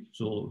okay,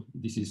 so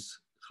this is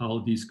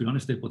how this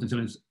ground state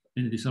potential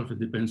energy surface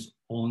depends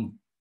on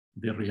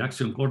the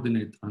reaction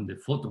coordinate and the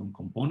photon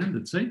component,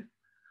 let's say.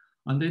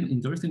 And then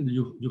interestingly,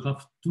 you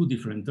have two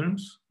different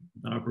terms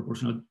that are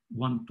proportional,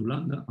 one to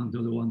lambda and the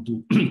other one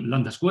to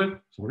lambda squared,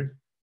 sorry.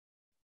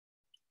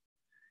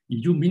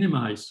 If you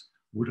minimize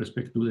with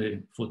respect to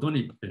the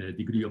photonic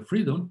degree of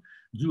freedom,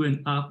 you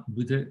end up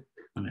with an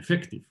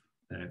effective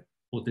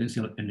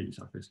potential energy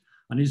surface.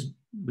 And it's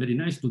very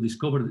nice to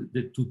discover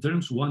the two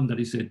terms, one that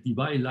is a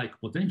Debye-like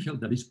potential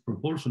that is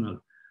proportional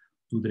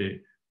to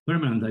the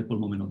permanent dipole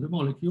moment of the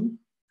molecule,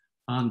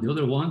 and the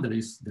other one that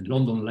is the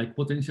London-like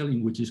potential,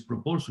 in which is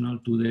proportional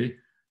to the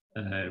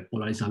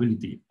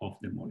polarizability of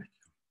the molecule.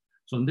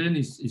 So then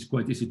it's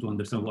quite easy to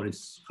understand what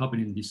is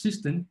happening in this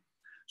system.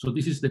 So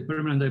this is the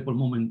permanent dipole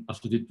moment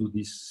associated to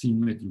this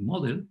symmetry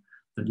model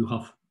that you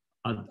have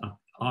at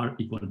R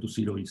equal to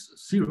 0 is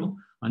 0,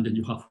 and then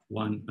you have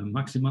one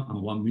maxima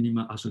and one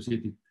minima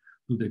associated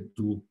to the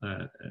two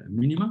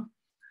minima.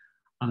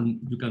 And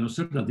you can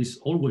observe that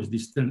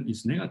this term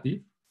is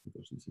negative,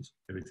 because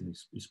everything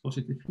is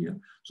positive here.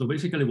 So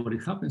basically what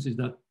it happens is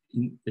that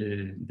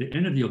the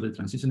energy of the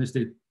transition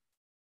state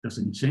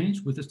doesn't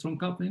change with the strong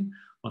coupling,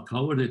 but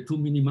however the two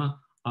minima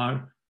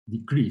are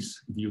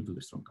decreased due to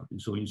the strong coupling.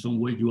 So in some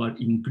way you are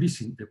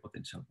increasing the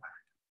potential barrier.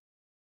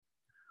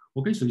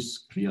 Okay, so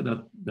it's clear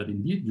that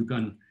indeed you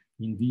can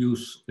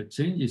induce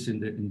changes in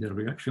the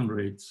reaction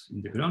rates,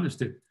 in the ground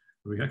state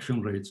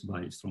reaction rates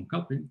by strong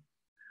coupling,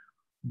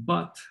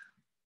 but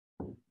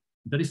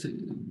that is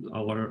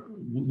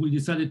we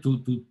decided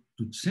to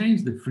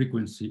change the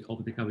frequency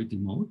of the cavity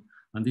mode,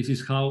 and this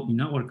is how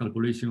in our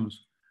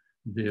calculations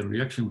the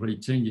reaction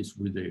rate changes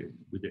with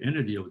the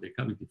energy of the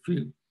cavity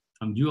field,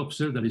 and you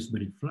observe that it's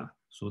very flat.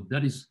 So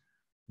there is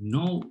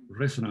no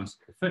resonance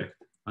effect,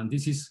 and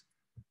this is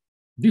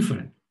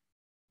different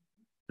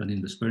than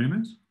in the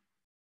experiments.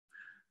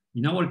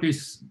 In our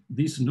case,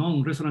 this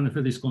non-resonant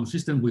effect is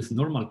consistent with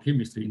normal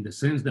chemistry in the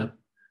sense that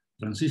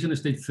transition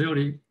state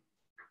theory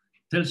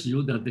tells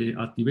you that the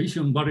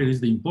activation barrier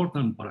is the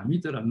important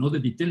parameter and not the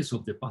details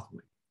of the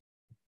pathway.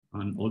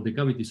 And all the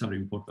cavities are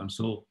important.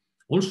 So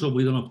also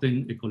we don't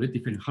obtain a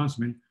collective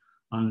enhancement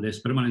unless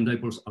permanent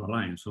dipoles are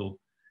aligned. So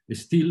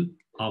still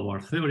our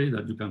theory,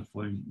 that you can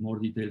find more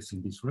details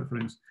in this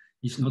reference,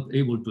 is not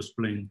able to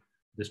explain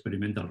the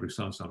experimental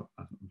results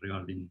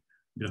regarding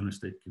ground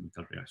state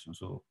chemical reaction.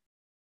 So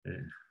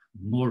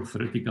more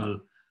theoretical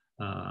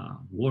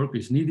work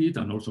is needed,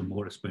 and also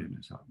more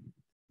experiments are needed.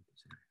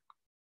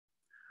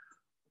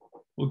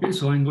 Okay,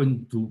 so I'm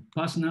going to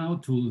pass now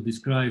to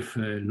describe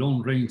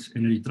long-range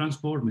energy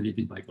transport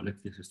mediated by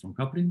collective strong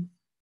coupling.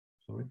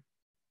 Sorry.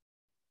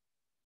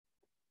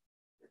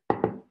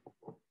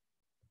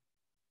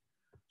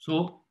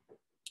 So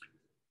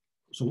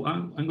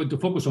I'm going to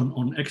focus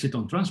on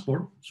exciton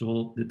transport.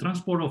 So the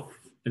transport of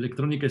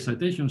electronic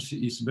excitations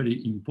is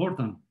very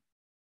important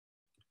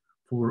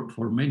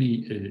for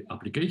many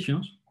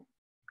applications.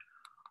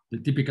 The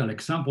typical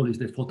example is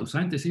the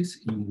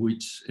photosynthesis, in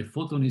which a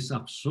photon is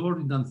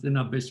absorbed in the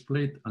antenna base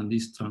plate and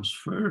is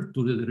transferred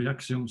to the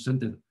reaction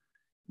center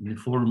in the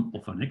form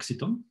of an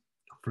exciton,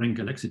 a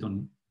Frenkel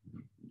exciton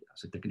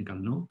as a technical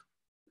note.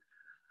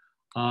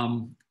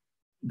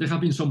 There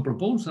have been some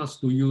proposals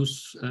to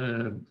use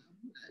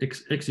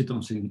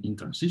excitons in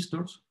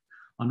transistors.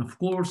 And of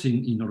course,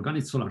 in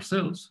organic solar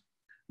cells,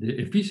 the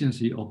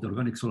efficiency of the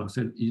organic solar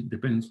cell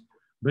depends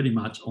very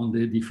much on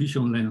the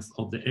diffusion length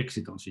of the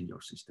excitons in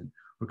your system.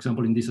 For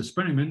example, in this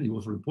experiment, it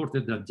was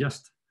reported that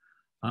just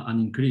an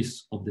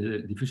increase of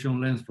the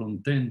diffusion length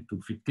from 10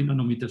 to 15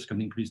 nanometers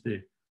can increase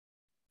the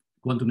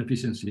quantum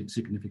efficiency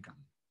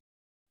significantly.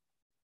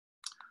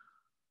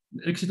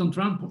 Exciton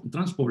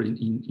transport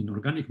in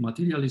organic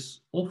material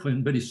is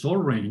often very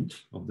short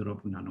range of the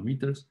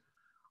nanometers,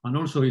 and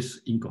also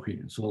is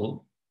incoherent.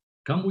 So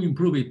can we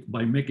improve it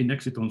by making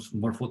excitons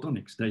more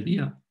photonics?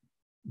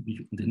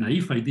 The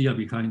naive idea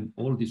behind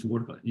all this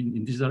work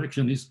in this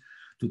direction is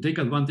to take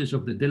advantage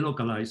of the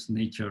delocalized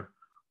nature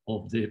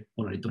of the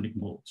polaritonic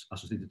modes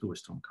associated to a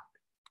strong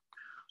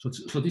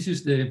coupling. So this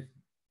is the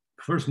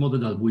first model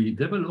that we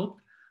developed,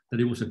 that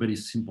it was a very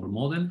simple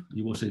model.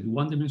 It was a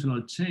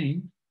one-dimensional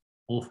chain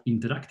of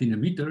interacting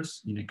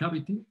emitters in a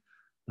cavity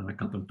that are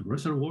coupled to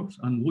reservoirs.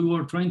 And we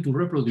were trying to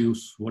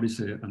reproduce what is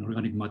an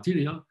organic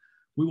material.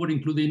 We were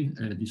including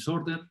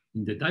disorder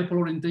in the dipole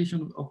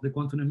orientation of the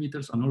quantum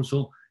emitters and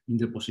also in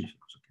the positions.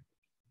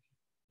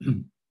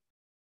 Okay.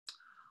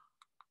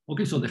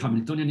 Okay, so the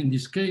Hamiltonian in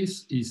this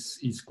case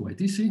is quite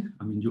easy.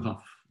 I mean,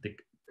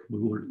 we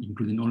were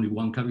including only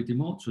one cavity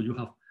mode. So you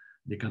have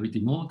the cavity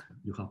mode,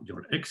 you have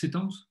your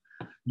excitons,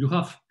 you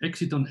have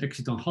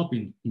exciton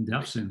hopping in the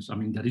absence. I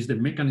mean, that is the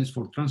mechanism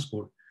for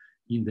transport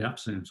in the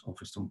absence of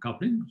a strong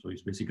coupling. So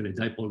it's basically a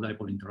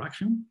dipole-dipole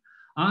interaction.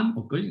 And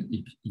okay,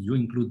 if you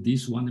include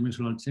this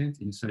one-dimensional change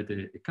inside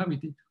a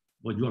cavity,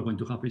 what you are going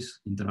to have is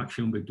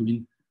interaction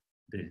between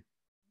the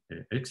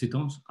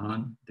excitons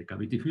and the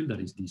cavity field,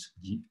 that is this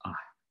GI.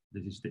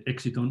 This is the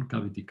exciton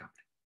cavity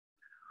coupling.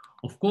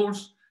 Of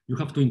course, you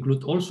have to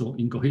include also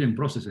incoherent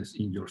processes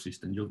in your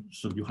system.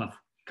 So you have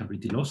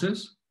cavity losses,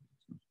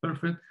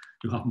 perfect.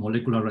 You have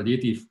molecular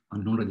radiative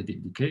and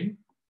non-radiative decay.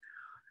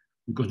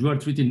 Because you are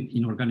treating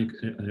inorganic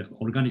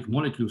organic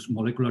molecules,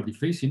 molecular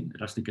defacing,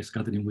 elastic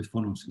scattering with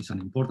phonons is an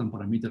important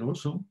parameter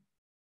also.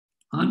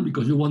 And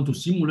because you want to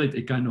simulate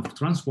a kind of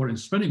transport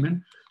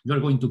experiment, you are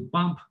going to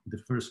pump the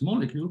first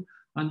molecule,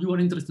 and you are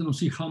interested to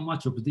see how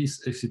much of this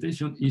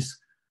excitation is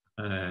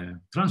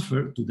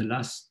transferred to the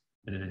last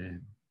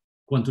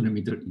quantum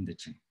emitter in the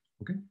chain.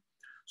 Okay,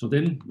 so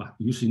then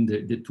using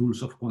the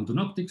tools of quantum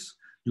optics,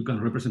 you can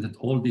represent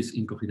all these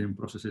incoherent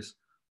processes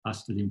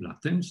as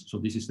Lindblad terms. So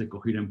this is the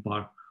coherent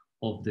part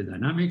of the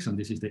dynamics, and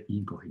this is the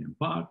incoherent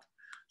part.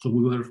 So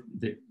we were,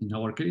 in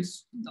our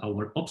case,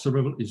 our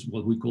observable is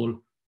what we call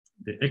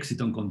the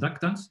exciton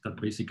conductance, that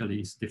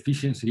basically is the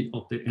efficiency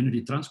of the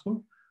energy transport.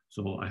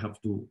 So I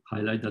have to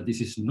highlight that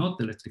this is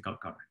not electrical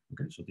current,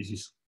 okay? So this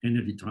is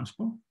energy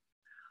transport.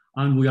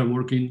 And we are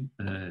working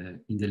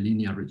in the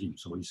linear regime,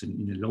 so it's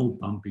in a low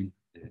pumping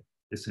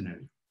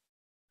scenario.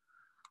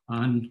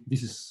 And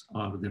this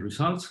are the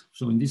results.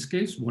 So in this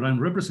case, what I'm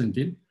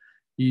representing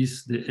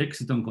is the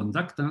exciton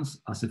conductance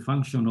as a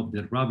function of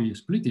the Rabi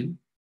splitting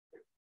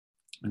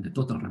and the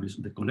total Rabi,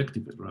 the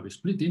collective Rabi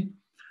splitting,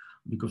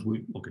 because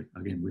we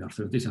are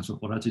theoreticians, so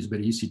for us it's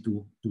very easy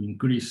to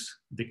increase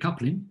the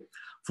coupling.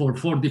 For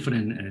 4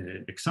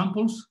 different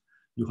examples,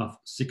 you have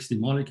 60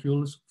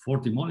 molecules,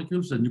 40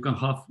 molecules, and you can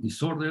have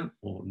disorder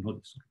or no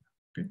disorder,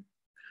 okay?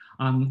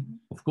 And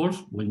of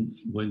course, when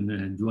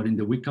you are in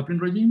the weak coupling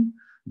regime,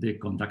 the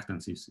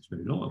conductance is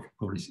very low. Of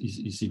course,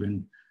 it's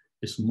even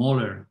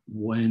smaller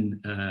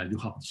when you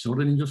have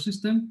disorder in your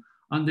system,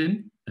 and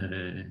then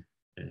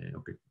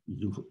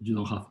you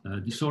don't have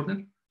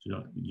disorder.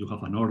 So you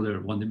have an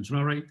order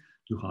one-dimensional array,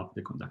 you have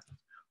the conductance.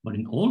 But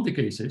in all the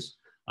cases,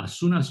 as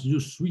soon as you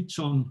switch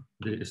on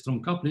the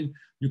strong coupling,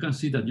 you can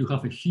see that you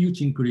have a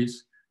huge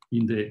increase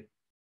in the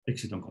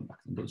exciton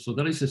conductance. So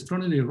there is a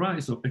extraordinary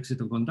rise of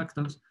exciton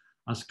conductance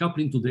as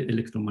coupling to the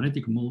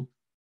electromagnetic mode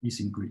is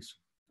increased.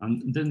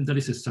 And then there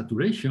is a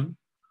saturation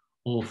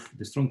of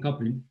the strong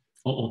coupling,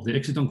 of the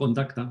exciton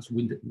conductance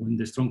when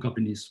the strong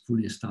coupling is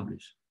fully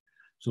established.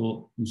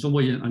 So in some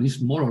way, and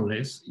it's more or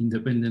less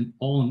independent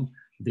on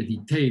the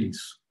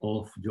details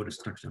of your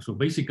structure. So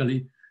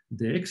basically,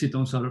 the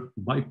excitons are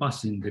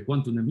bypassing the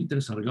quantum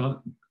emitters,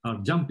 are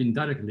jumping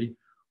directly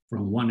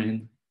from one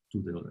end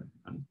to the other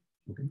end.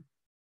 Okay.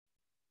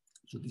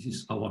 So this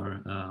is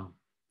our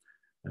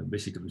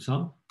basic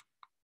result.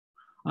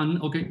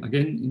 And okay,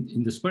 again,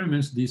 in the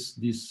experiments,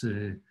 this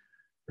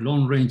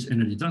long-range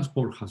energy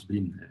transport has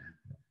been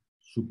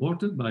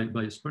supported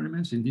by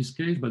experiments. In this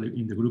case,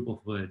 in the group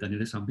of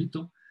Daniele and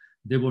Vito,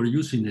 they were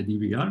using a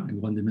DVR, a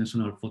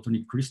one-dimensional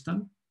photonic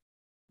crystal,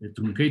 a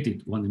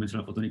truncated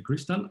one-dimensional photonic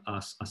crystal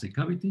as a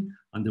cavity,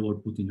 and they were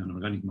putting an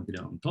organic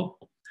material on top.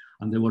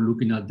 And they were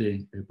looking at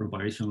the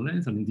propagation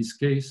length, and in this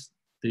case,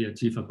 they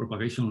achieved a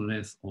propagation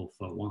length of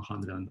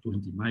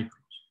 120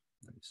 microns.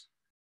 That is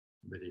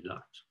very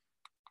large.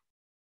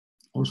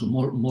 Also,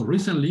 more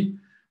recently,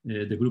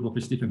 the group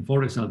of Stephen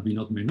Forrest and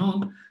Vinod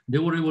Menon, they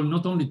were able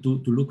not only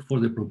to look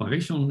for the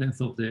propagation length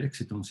of the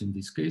excitons in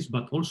this case,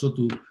 but also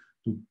to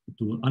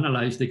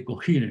analyze the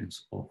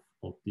coherence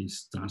of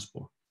this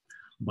transport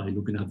by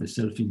looking at the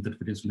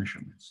self-interference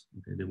measurements.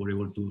 Okay, they were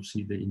able to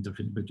see the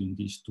interference between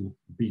these two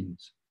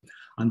beams.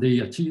 And they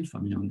achieved,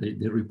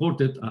 they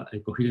reported a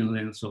coherent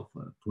length of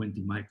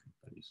 20 microns.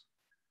 That is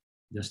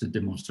just a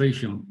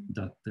demonstration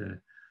that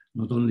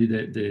not only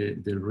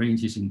the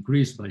range is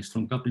increased by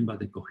strong coupling, but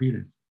the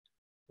coherence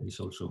is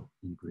also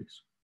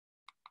increased.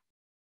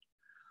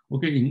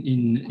 Okay,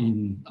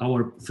 in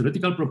our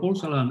theoretical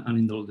proposal and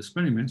in all the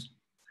experiments,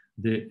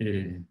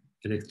 the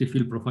electric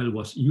field profile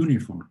was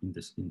uniform in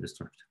the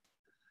structure.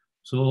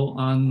 So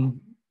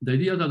the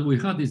idea that we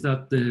had is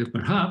that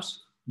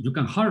perhaps you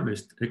can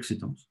harvest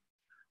excitons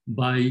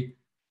by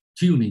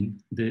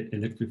tuning the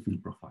electric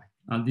field profile.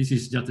 And this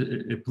is just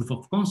a proof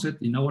of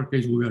concept. In our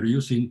case, we are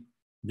using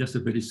just a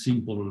very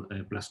simple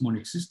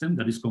plasmonic system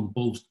that is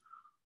composed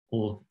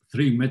of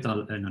 3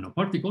 metal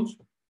nanoparticles.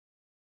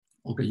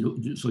 Okay,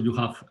 so you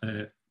have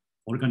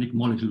organic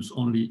molecules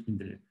only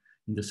in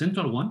the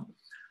central one.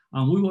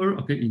 And we were,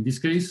 okay, in this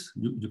case,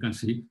 you can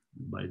see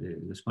by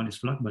the Spanish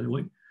flag, by the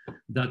way,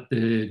 that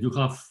you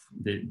have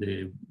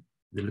the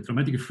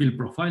electromagnetic field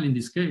profile in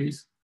this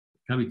case,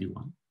 cavity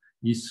one,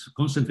 is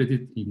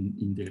concentrated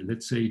in the,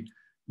 let's say,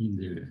 in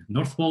the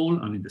North Pole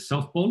and in the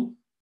South Pole,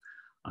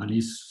 and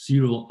is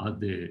 0 at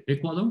the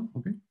equator,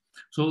 okay?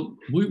 So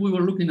we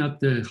were looking at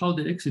how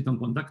the exciton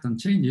conductance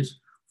changes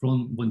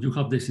from when you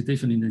have the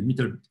excitation in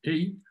emitter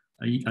A,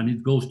 and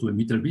it goes to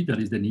emitter B, that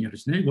is the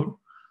nearest neighbor,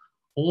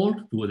 or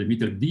to the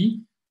emitter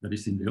D, that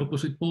is in the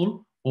opposite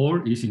pole,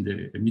 or is in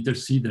the emitter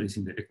C, that is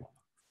in the equator.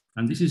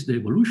 And this is the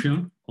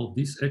evolution of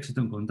this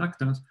exciton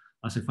conductance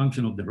as a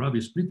function of the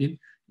Rabi splitting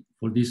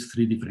for these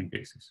 3 different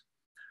cases.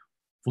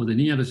 For the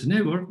nearest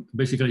neighbor,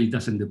 basically it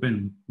doesn't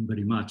depend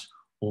very much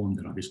on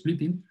the Rabi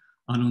splitting,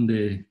 and on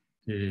the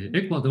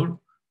equator,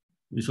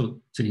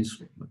 So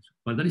change,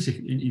 but that is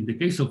in the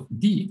case of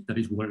D, that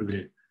is where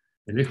the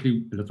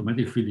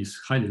electromagnetic field is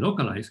highly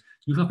localized,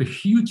 you have a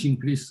huge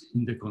increase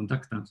in the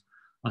conductance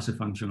as a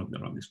function of the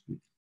rapid split.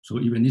 So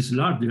even it's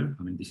larger,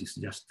 I mean, this is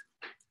just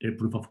a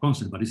proof of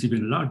concept, but it's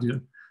even larger,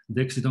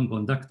 the exciton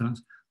conductance,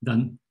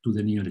 than to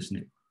the nearest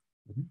neighbor.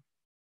 Okay?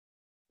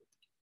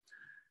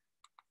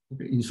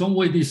 Okay. In some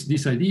way,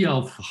 this idea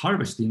of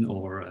harvesting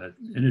or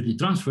energy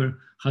transfer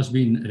has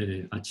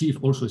been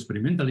achieved also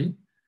experimentally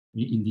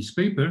in this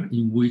paper,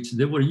 in which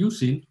they were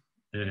using,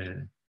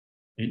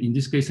 in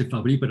this case, a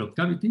Fabry-Perot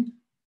cavity,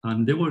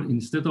 and they were,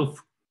 instead of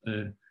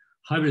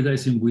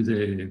hybridizing with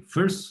the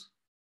first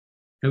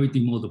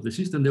cavity mode of the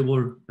system, they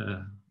were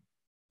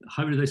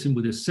hybridizing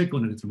with the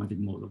second electromagnetic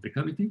mode of the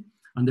cavity,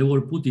 and they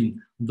were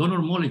putting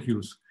donor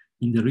molecules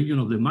in the region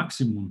of the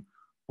maximum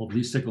of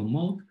this second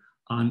mode,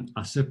 and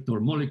acceptor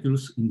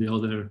molecules in the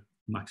other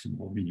maximum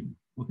or minimum,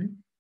 okay?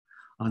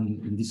 And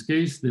in this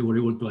case, they were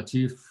able to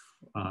achieve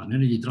an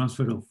energy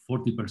transfer of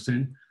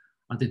 40%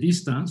 at the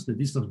distance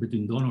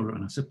between donor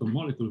and acceptor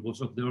molecule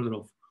was of the order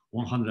of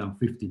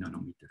 150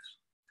 nanometers.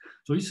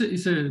 So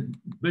it's a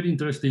very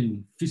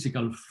interesting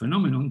physical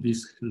phenomenon,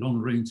 this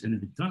long-range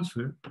energy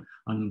transfer.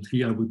 And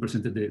here we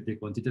presented the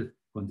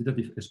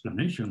quantitative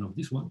explanation of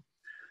this one,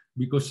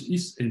 because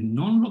it's a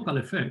non-local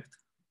effect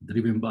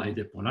driven by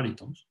the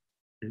polaritons,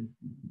 okay,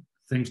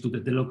 thanks to the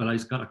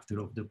delocalized character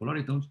of the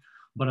polaritons,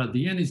 but at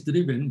the end it's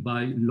driven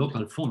by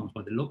local phonons,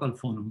 by the local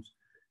phonons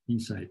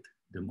inside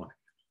the molecule.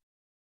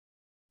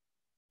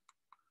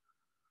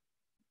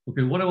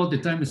 Okay, what about the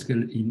time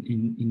scale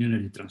in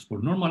energy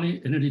transport?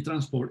 Normally, energy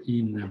transport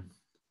in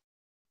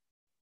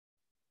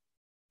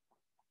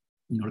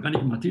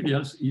organic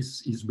materials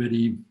is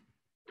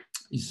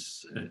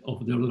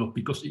of the order of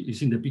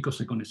is in the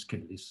picosecond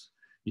scale.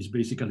 Is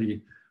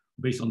basically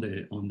based on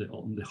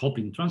the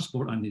hopping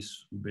transport, and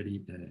is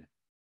very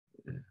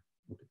okay.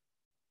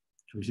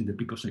 So it's in the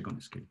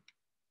picosecond scale.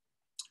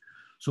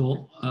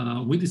 So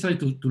we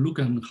decided to look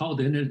at how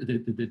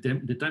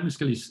the time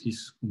scale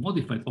is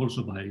modified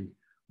also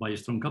by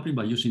strong coupling,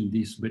 by using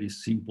this very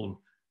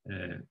simple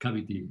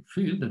cavity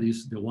field that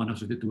is the one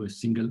associated to a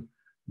single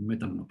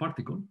metal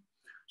nanoparticle.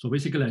 So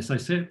basically, as I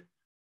said,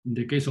 in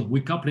the case of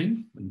weak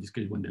coupling, in this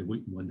case when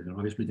the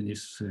rapid splitting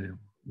is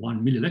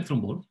 1 milli-electron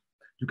volt,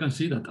 you can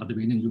see that at the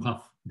beginning you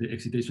have the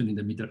excitation in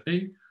the emitter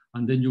A,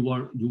 and then you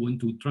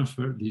want to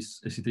transfer this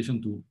excitation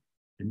to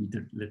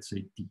emitter, let's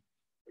say T.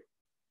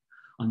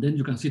 And then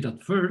you can see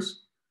that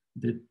first,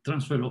 the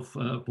transfer of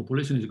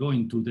population is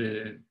going to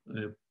the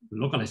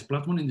localized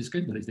plasmon, in this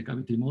case, that is the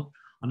cavity mode.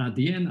 And at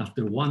the end,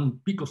 after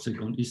 1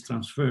 picosecond, is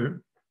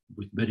transferred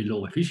with very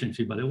low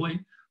efficiency, by the way,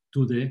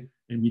 to the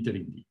emitter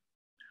in D.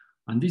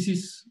 And this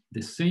is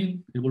the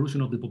same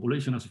evolution of the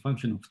population as a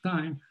function of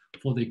time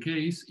for the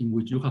case in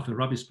which you have a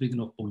rapid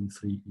splitting of 0.3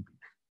 eV.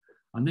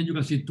 And then you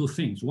can see two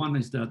things. One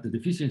is that the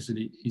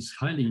deficiency is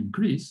highly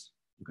increased.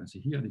 You can see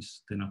here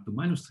is 10 up to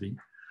 -3,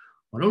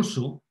 but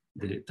also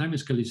the time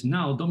scale is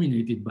now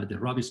dominated by the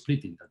rapid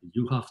splitting, that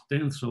you have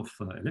tenths of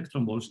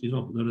electron volts is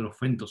of the order of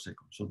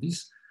femtoseconds. So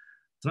this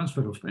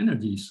transfer of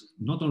energy is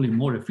not only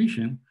more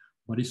efficient,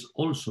 but it's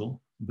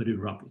also very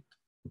rapid,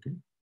 okay?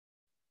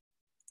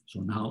 So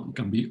now it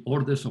can be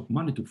orders of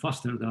magnitude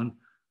faster than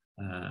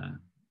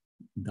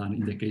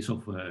in the case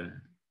of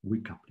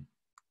weak coupling.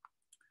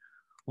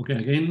 Okay,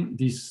 again,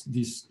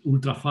 this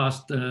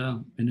ultra-fast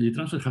energy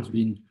transfer has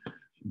been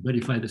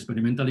verified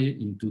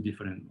experimentally in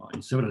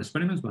several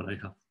experiments, but I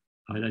have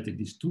highlighted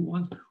these two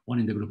ones, one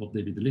in the group of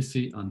David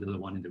Lisi and the other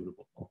one in the group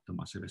of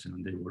Thomas Evesen,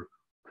 and they were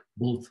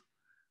both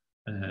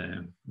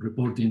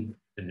reporting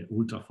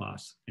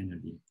ultra-fast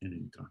energy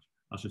transfer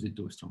associated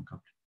to a strong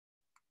coupling.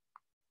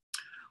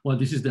 Well,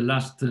 this is the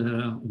last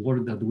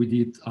work that we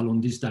did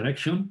along this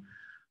direction.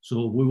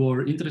 So we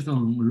were interested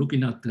in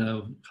looking at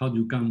how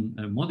you can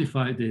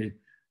modify the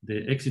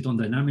exciton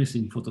dynamics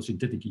in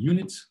photosynthetic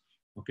units.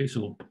 Okay,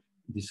 so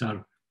these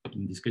are,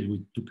 in this case,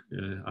 we took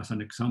as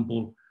an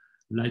example,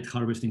 light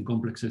harvesting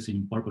complexes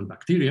in purple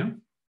bacteria.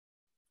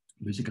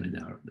 Basically,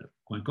 they're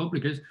quite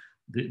complicated.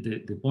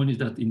 The point is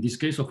that in this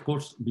case, of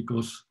course,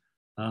 because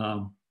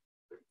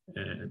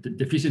the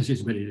efficiency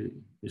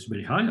is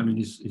very high. I mean,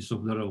 it's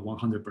of the order of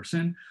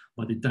 100%,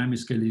 but the time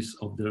scale is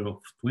of the order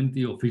of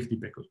 20 or 50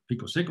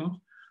 picoseconds.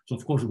 So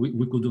of course,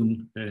 we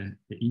couldn't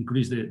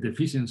increase the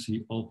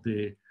efficiency of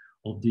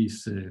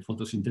this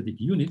photosynthetic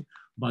unit.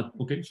 But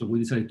okay, so we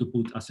decided to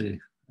put as a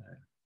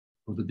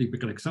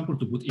prototypical example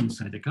to put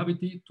inside the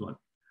cavity to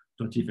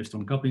achieve a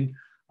strong coupling.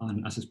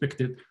 And as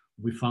expected,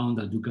 we found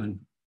that you can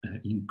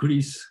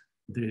increase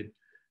the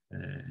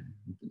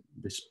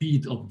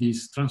speed of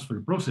this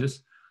transfer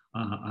process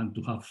and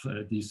to have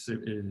this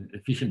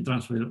efficient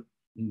transfer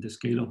in the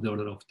scale of the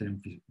order of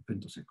 10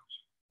 femtoseconds.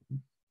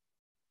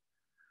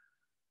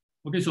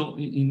 Okay, so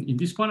in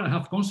this part, I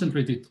have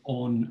concentrated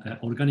on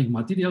organic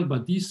material,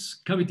 but this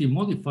cavity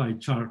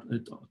modified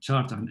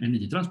charge and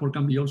energy transport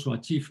can be also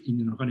achieved in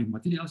inorganic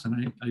materials.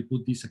 And I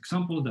put this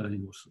example that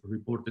it was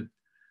reported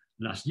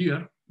last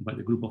year by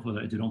the group of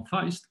Jerome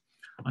Feist.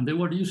 And they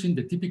were using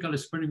the typical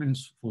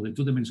experiments for the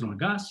two-dimensional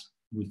gas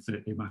with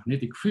a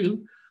magnetic field,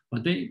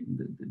 but they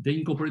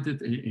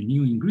incorporated a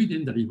new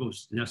ingredient that it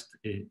was just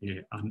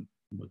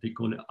what they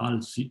call an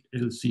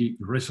LC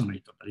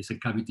resonator, that is a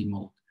cavity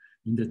mode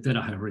in the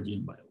terahertz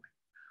regime, by the way.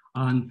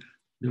 And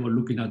they were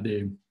looking at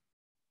the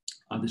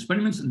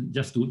experiments,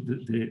 just to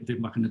the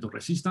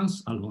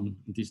magnetoresistance along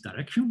this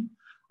direction.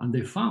 And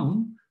they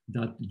found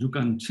that you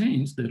can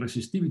change the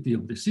resistivity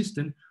of the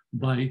system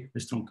by a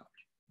strong coupling.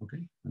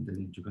 Okay, and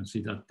then you can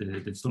see that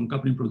the strong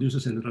coupling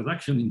produces a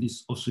reduction in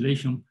this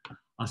oscillation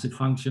as a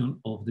function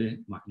of the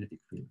magnetic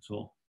field.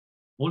 So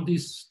all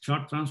this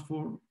charge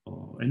transfer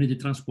or energy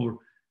transport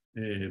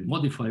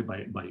modified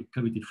by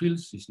cavity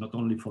fields is not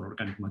only for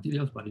organic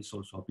materials, but it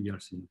also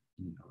appears in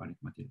organic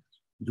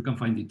materials. You can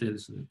find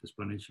details,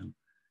 explanation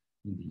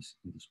in this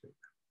paper.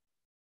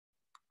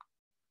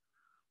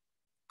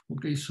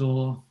 Okay,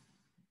 so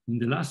in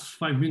the last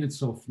 5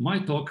 minutes of my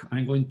talk,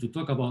 I'm going to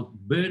talk about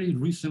very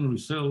recent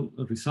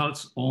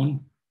results on,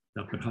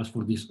 that perhaps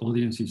for this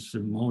audience is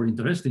more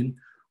interesting,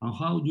 on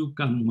how you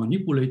can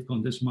manipulate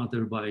condensed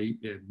matter by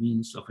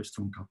means of a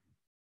strong coupling.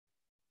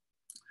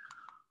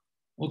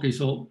 Okay,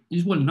 so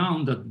it's well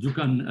known that you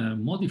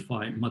can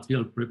modify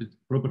material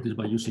properties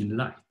by using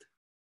light.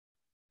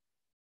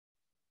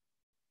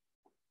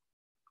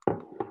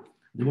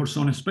 There were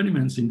some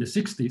experiments in the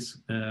 60s,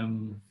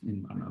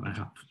 I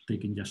have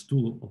taken just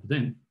 2 of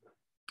them,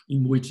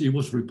 in which it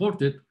was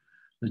reported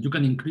that you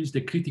can increase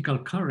the critical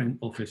current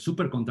of a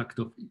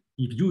superconductor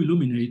if you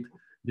illuminate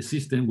the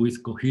system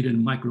with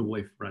coherent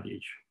microwave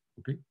radiation,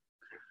 okay?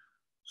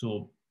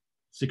 So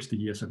 60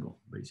 years ago,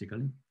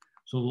 basically.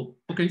 So,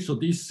 okay, so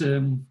this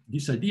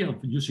idea of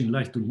using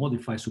light to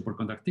modify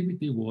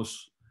superconductivity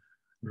was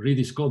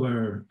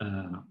rediscovered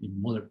in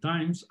modern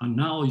times, and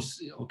now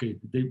is, okay,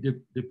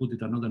 they put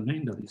it another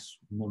name that is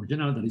more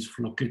general, that is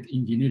Floquet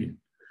engineering.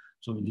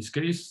 So in this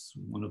case,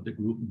 one of the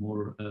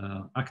more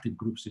active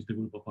groups is the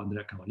group of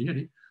Andrea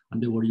Cavalieri,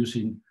 and they were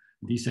using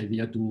this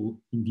idea to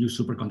induce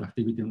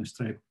superconductivity on a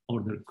stripe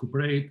ordered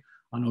cuprate,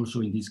 and also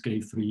in this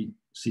case,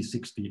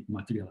 3C60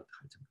 material at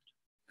high temperature.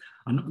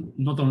 And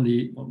not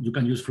only, you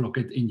can use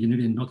Floquet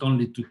engineering not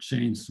only to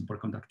change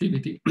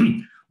superconductivity,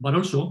 but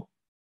also,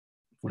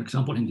 for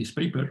example, in this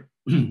paper,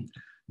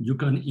 you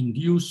can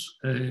induce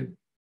a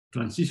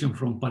transition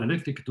from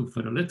paraelectric to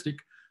ferroelectric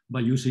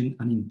by using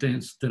an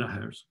intense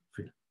terahertz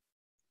field.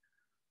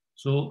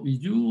 So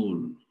if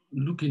you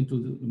look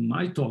into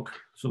my talk,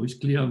 so it's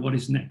clear what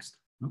is next.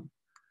 No?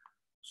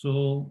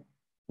 So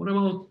what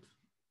about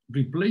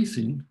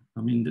replacing,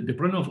 I mean, the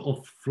problem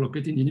of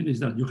Floquet engineering is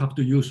that you have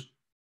to use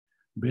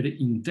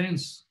very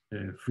intense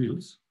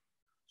fields.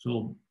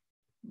 So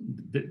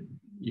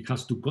it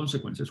has 2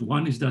 consequences.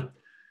 One is that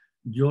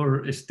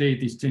your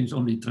state is changed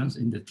only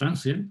in the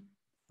transient,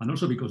 and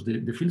also because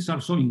the fields are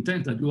so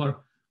intense that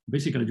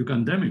you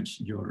can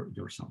damage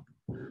your sample.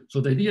 So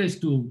the idea is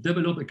to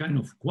develop a kind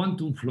of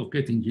quantum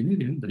Floquet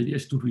engineering. The idea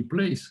is to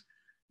replace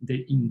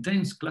the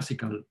intense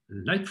classical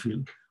light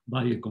field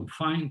by a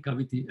confined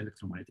cavity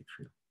electromagnetic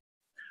field.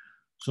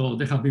 So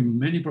there have been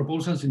many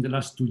proposals in the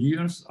last 2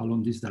 years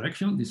along this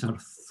direction. These are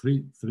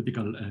 3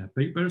 theoretical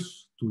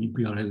papers, 2 in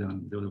PRL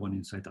and the other one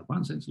in Site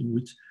Advances, in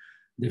which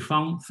they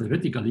found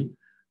theoretically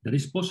that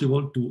it's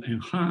possible to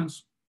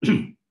enhance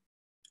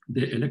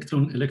the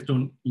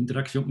electron-electron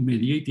interaction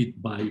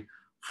mediated by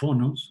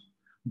phonons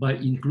by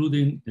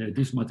including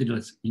these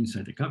materials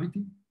inside the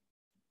cavity.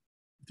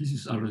 This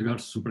is as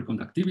regards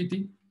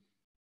superconductivity.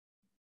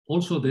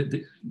 Also,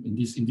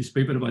 in this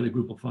paper by the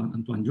group of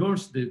Antoine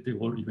Georges, they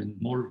were even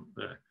more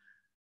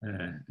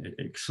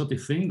exotic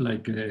things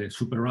like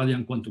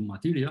superradiant quantum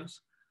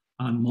materials.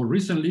 And more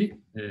recently,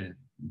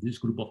 this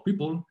group of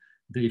people,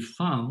 they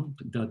found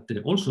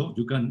that also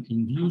you can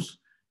induce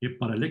a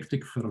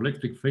paraelectric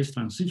ferroelectric phase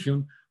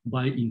transition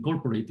by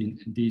incorporating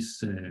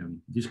this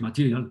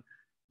material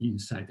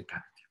inside the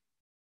cavity.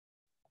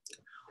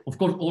 Of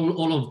course,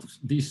 all of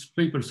these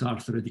papers are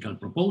theoretical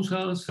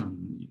proposals,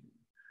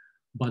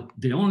 but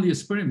the only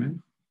experiment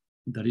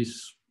that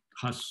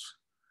has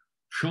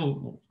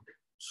shown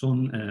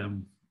some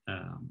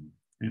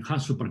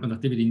enhanced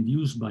superconductivity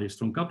induced by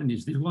strong coupling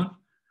is this one,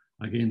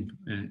 again,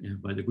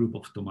 by the group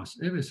of Thomas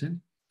Ebbesen,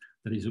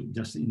 that is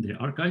just in the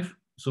archive.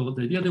 So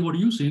the idea they were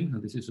using,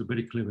 and this is a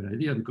very clever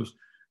idea because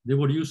they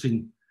were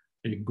using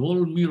a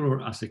gold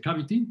mirror as a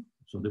cavity.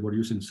 So they were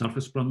using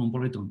surface plasmon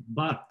polariton,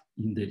 but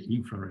in the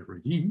infrared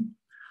regime.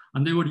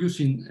 And they were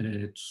using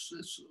a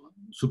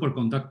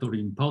superconductor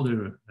in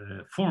powder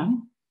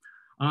form,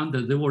 and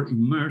they were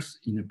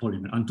immersed in a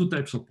polymer, and 2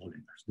 types of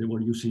polymers. They were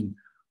using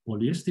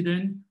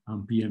polyestyrene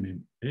and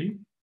PMMA.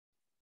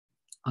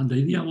 And the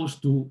idea was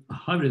to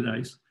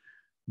hybridize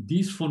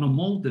this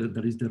phonomode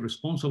that is the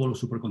responsible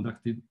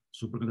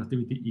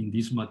superconductivity in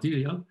this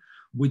material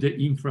with the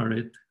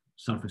infrared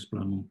surface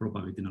plasmon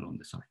propagating along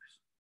the surface.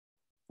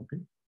 Okay.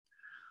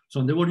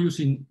 So they were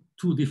using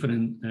 2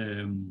 different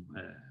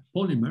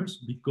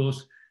polymers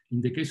because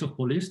in the case of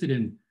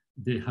polyestyrene,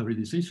 the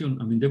hybridization,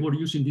 I mean, they were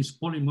using this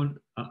polymer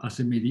as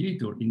a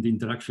mediator in the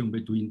interaction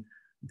between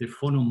the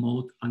phonon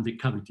mode and the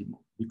cavity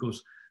mode,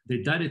 because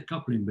the direct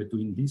coupling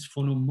between this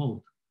phonon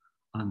mode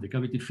and the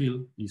cavity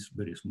field is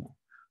very small.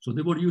 So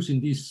they were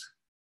using this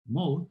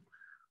mode,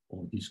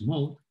 or this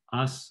mode,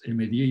 as a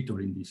mediator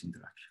in this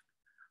interaction.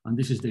 And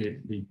this is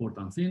the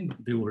important thing.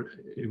 They were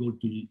able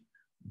to,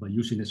 by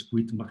using a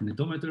squid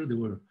magnetometer, they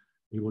were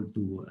able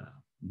to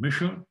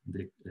measure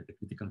the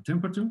critical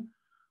temperature.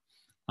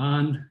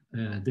 And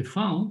they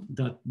found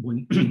that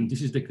when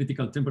this is the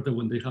critical temperature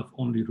when they have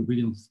only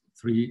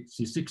rubidium-3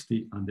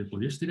 C60 and the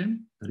polystyrene,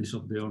 that is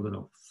of the order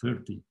of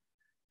 30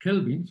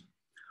 kelvins.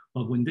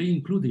 But when they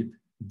included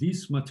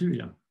this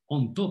material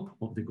on top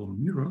of the gold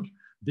mirror,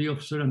 they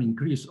observed an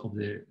increase of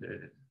the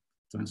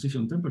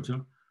transition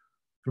temperature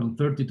from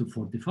 30 to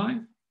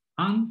 45.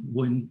 And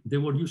when they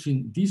were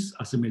using this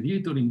as a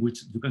mediator, in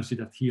which you can see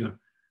that here,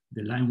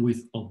 the line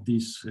width of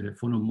this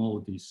phonon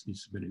mode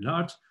is very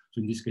large.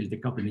 So in this case, the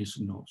coupling is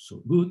not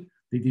so good.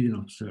 They didn't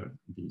observe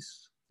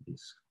this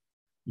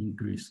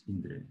increase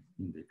in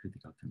the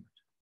critical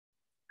temperature.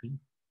 Okay.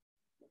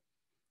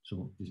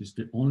 So this is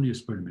the only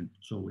experiment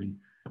showing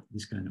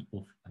this kind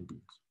of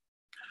ideas.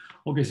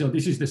 Okay, so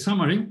this is the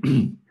summary.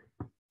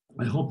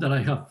 I hope that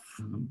I have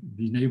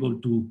been able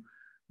to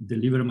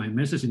deliver my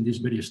message in this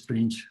very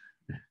strange,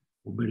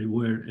 very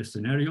weird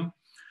scenario.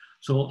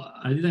 So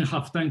I didn't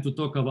have time to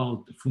talk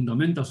about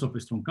fundamentals of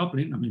strong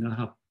coupling. I mean, I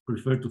have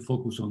preferred to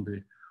focus on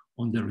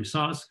the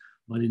results,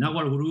 but in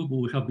our group,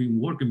 we have been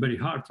working very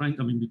hard trying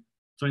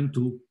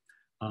to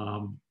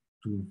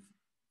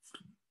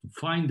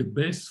find the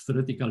best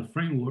theoretical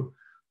framework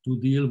to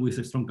deal with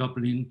a strong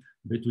coupling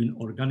between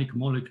organic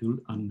molecule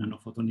and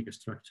nanophotonic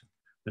structure.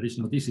 That is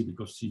not easy,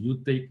 because if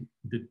you take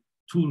the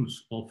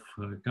tools of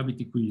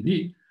cavity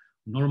QED,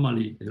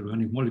 normally the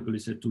organic molecule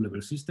is a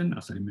two-level system,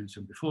 as I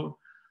mentioned before,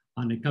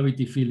 and a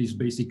cavity field is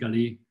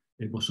basically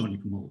a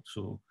bosonic mode.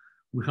 So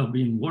we have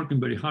been working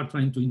very hard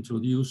trying to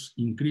introduce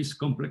increased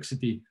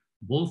complexity,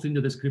 both in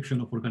the description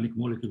of organic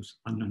molecules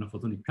and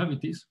nanophotonic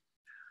cavities.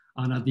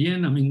 And at the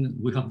end, I mean,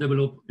 we have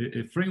developed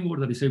a framework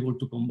that is able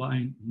to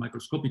combine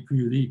microscopic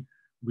QED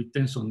with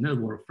tensor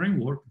network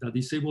framework that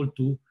is able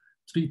to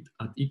treat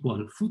at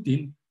equal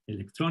footing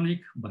electronic,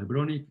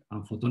 vibronic,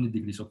 and photonic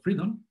degrees of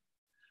freedom.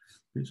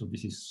 Okay, so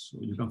this is,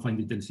 you can find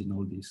details in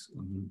all these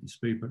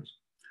papers.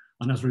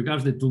 And as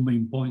regards the two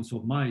main points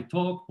of my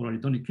talk,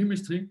 polaritonic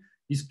chemistry,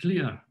 is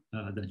clear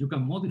that you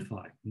can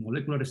modify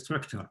molecular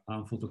structure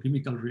and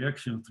photochemical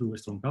reaction through a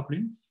strong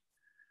coupling.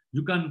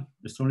 You can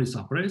strongly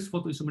suppress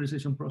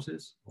photoisomerization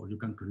process, or you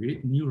can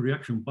create new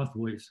reaction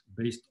pathways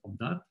based on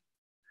that.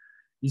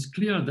 It's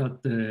clear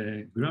that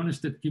the ground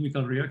state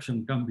chemical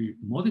reaction can be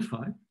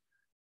modified,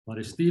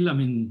 but still, I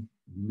mean,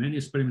 many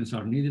experiments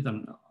are needed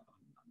and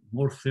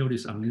more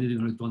theories are needed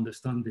in order to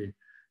understand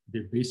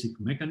the basic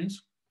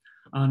mechanism.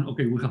 And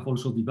okay, we have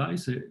also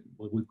devised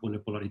what we call a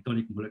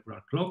polaritonic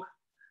molecular clock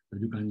that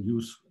you can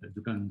use,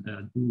 you can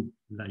do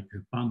like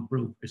PAM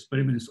probe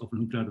experiments of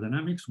nuclear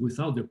dynamics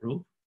without the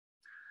probe.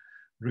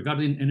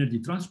 Regarding energy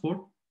transport,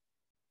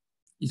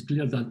 it's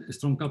clear that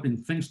strong coupling,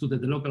 thanks to the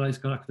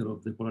delocalized character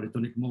of the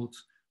polaritonic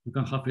modes, you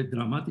can have a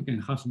dramatic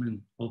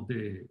enhancement of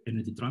the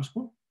energy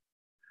transport.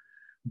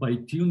 By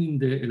tuning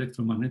the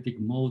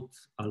electromagnetic mode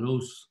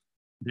allows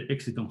the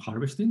exciton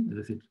harvesting,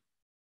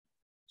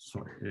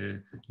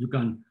 you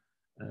can,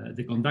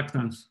 the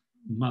conductance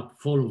map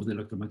follows the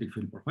electromagnetic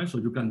field profile, so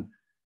you can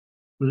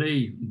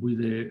play with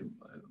the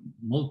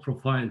mode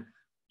profile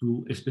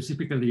to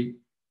specifically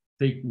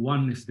take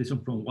one excitation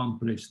from one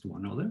place to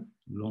another,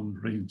 long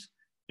range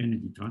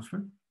energy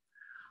transfer.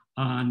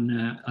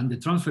 And the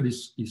transfer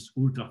is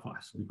ultra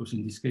fast, because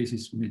in this case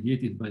it's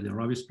mediated by the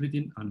Rabi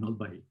splitting and not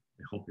by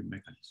the Hoping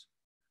mechanism.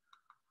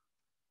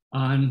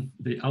 And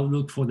the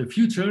outlook for the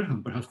future,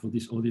 and perhaps for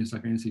this audience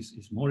again,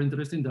 is more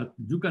interesting, that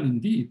you can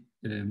indeed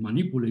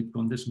manipulate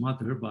condensed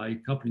matter by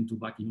coupling to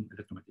vacuum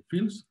electromagnetic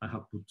fields. I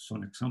have put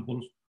some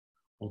examples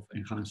of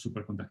enhanced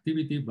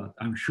superconductivity, but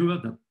I'm sure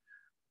that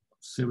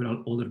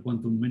several other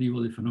quantum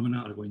many-body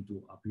phenomena are going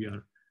to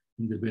appear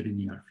in the very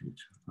near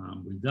future.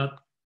 With that,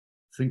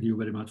 thank you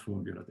very much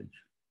for your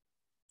attention.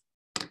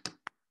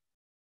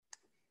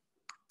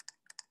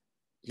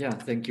 Yeah,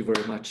 thank you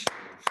very much.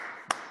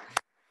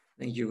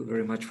 Thank you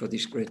very much for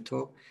this great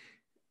talk.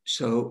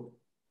 So,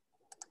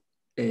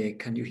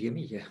 can you hear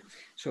me? Yeah.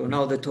 So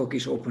now the talk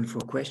is open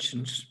for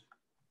questions.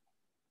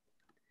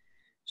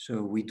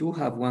 So we do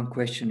have one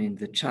question in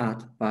the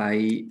chat by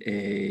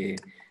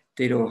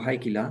Tero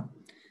Haikila.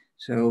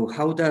 So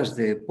how does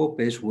the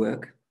POPES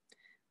work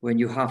when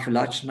you have a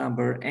large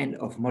number N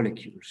of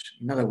molecules?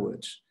 In other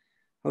words,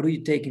 how do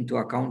you take into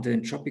account the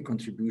entropy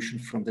contribution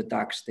from the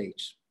dark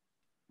states?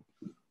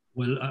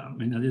 Well, I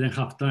mean, I didn't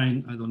have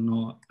time. I don't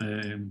know.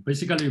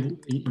 Basically,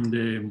 in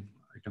the,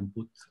 I can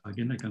put,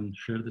 again, I can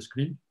share the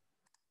screen.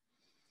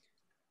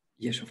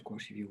 Yes, of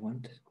course, if you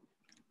want.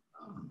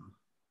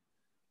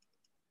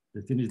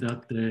 The thing is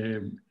that,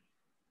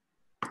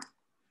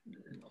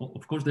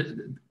 of course,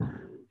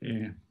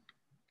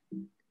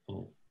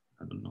 oh,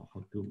 I don't know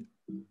how to.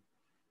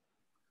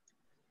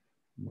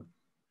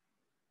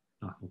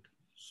 Okay,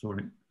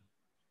 sorry.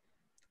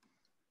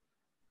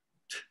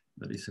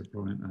 that is a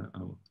problem.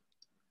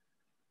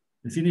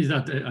 The thing is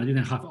that I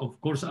didn't have,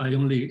 of course, I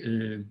only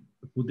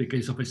put the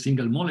case of a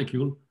single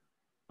molecule.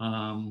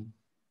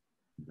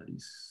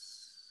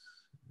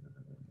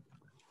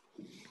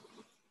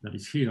 That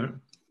is here.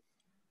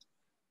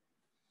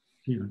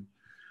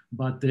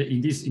 But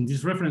in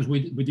this reference,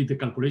 we did the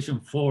calculation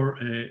for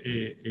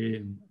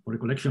a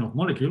collection of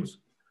molecules.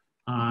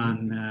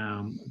 And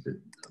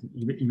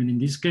even in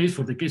this case,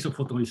 for the case of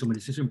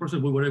photoisomerization process,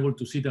 we were able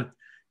to see that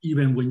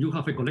even when you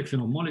have a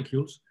collection of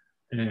molecules,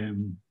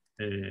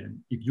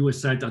 if you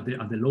excite at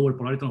the lower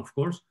polarity, of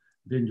course,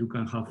 then you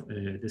can have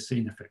the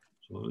same effect.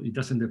 So it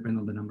doesn't depend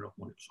on the number of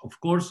molecules. Of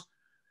course,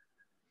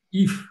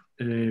 if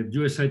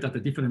you excite at a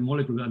different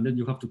molecule, and then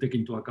you have to take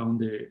into account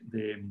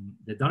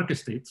the dark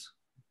states,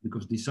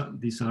 because these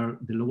are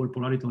the lower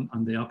polariton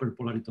and the upper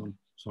polariton.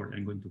 Sorry,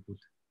 I'm going to put.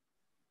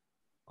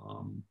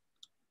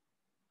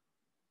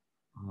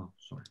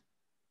 Sorry.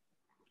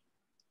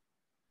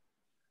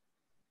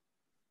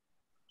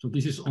 So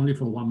this is only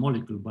for one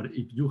molecule, but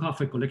if you have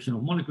a collection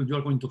of molecules, you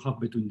are going to have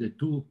between the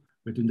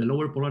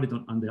lower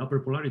polariton and the upper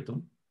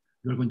polariton,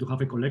 you are going to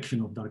have a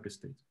collection of dark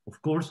states.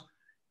 Of course,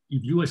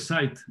 if you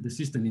excite the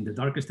system in the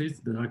dark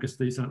states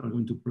are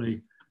going to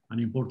play an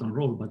important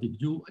role. But if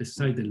you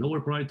excite the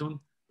lower polariton,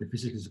 the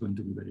physics is going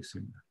to be very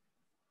similar.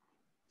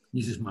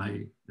 This is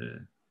my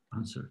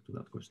answer to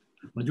that question.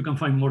 But you can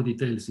find more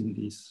details in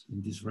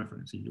this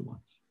reference if you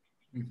want.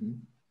 Mm-hmm.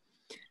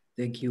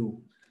 Thank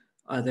you.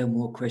 Are there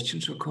more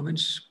questions or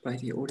comments by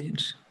the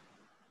audience?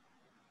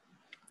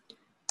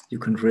 You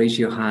can raise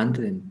your hand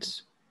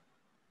and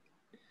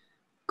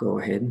go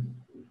ahead.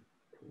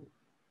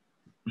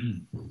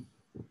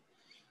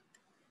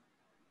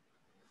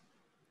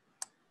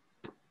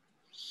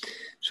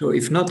 So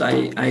if not,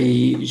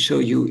 I show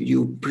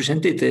you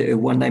presented a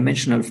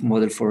one-dimensional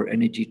model for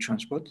energy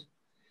transport,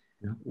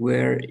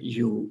 where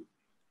you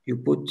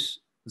put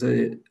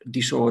the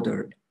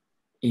disorder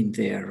in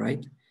there,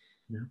 right?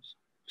 Yeah.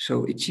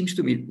 So it seems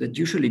to me that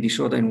usually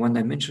disorder in one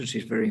dimension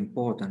is very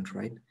important,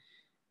 right?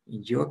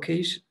 In your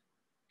case?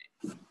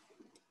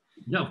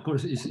 Yeah, of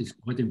course, it's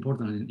quite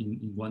important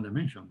in one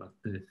dimension, but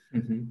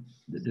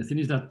the thing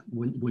is that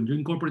when you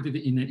incorporate it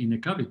in a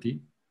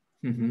cavity,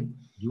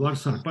 you are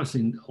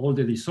surpassing all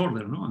the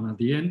disorder, no? And at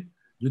the end,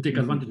 you take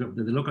advantage of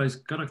the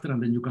localized character,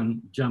 and then you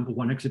can jump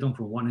one exciton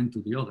from one end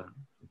to the other.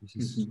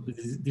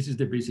 This is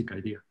the basic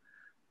idea.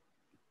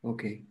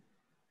 Okay.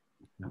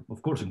 Yeah,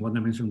 of course, in one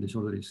dimension,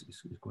 disorder is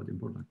quite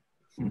important.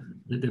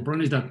 The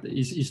problem is that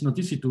it's not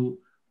easy to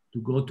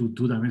go to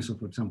two dimensions,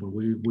 for example.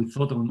 We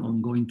thought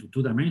on going to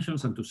two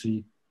dimensions and to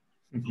see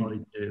how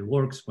it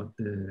works, but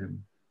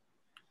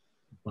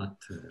well,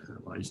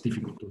 it's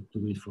difficult to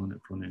do it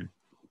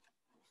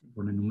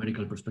from a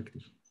numerical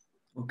perspective.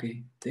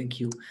 Okay, thank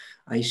you.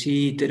 I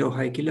see Tero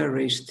Haikila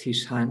raised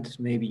his hand.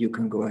 Maybe you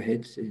can go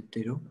ahead,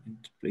 Tero,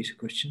 and place a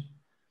question.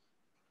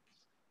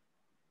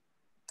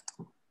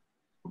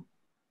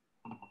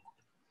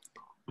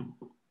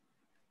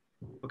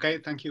 Okay,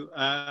 thank you.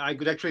 I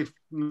could actually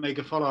make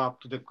a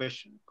follow-up to the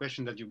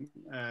question that you,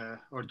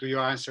 or to your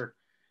answer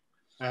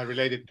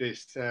related to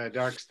this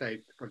dark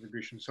state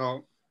contribution.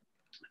 So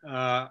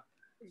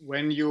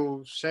when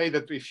you say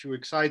that if you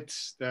excite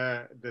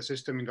the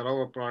system in the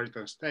lower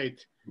polariton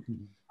state,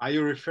 are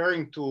you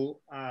referring to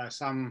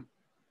some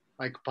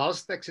like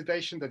pulsed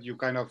excitation that you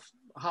kind of,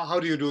 how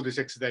do you do this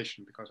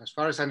excitation? Because as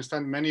far as I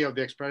understand, many of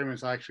the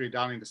experiments are actually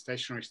done in the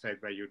stationary state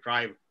where you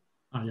drive.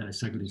 Yeah,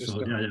 exactly.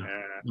 System, so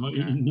no,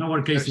 in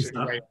our case, it's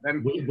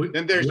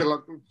then there's a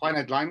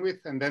finite line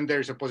width, and then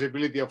there's a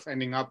possibility of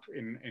ending up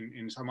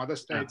in some other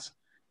states.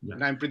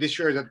 And I'm pretty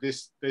sure that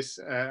this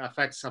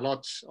affects a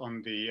lot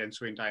on the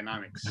N-swing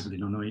dynamics. Exactly.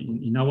 No.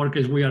 In our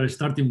case, we are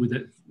starting with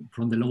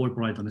from the lower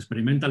polariton.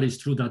 Experimentally, it's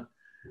true that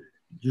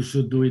you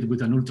should do it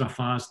with an ultra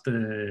fast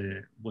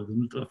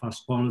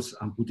pulse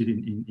and put it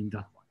in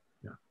that one.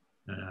 Yeah.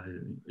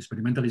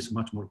 Experimentally, it's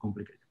much more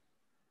complicated.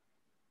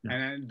 Yeah.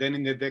 And then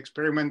in the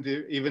experiment,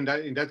 even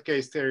that in that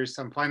case, there is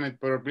some finite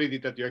probability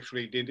that you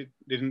actually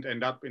didn't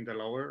end up in the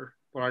lower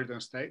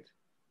polariton state.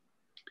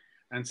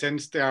 And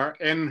since there are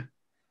n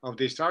of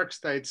these dark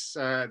states,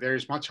 there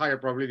is much higher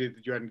probability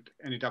that you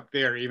ended up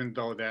there, even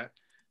though the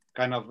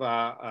kind of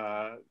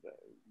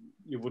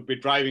you would be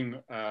driving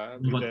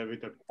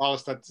with a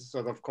pulse that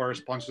sort of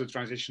corresponds to the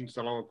transition to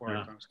the lower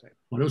polariton state.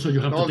 But also you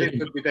have all this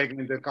should be taken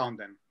into account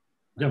then.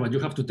 Yeah, but you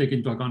have to take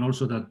into account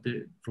also that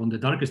from the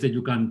dark state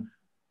you can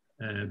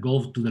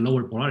go to the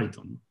lower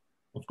polariton.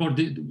 Of course,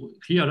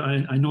 here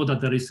I know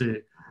that there is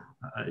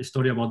a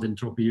story about the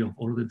entropy of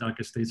all the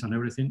dark states and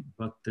everything,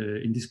 but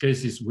in this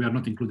case, we are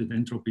not including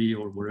entropy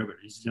or whatever.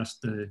 It's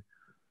just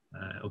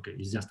okay.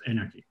 It's just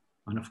energy,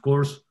 and of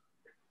course,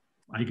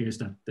 I guess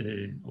that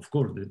of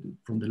course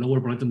from the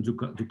lower polariton you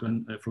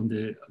can from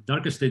the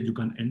dark state you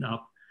can end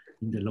up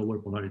in the lower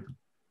polariton.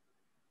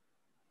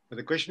 But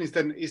the question is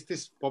then: is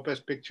this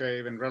Popper's picture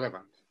even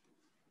relevant?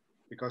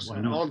 Because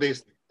all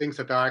these things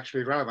that are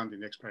actually relevant in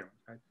the experiment,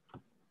 right?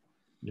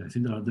 Yeah, I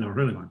think they are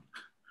relevant.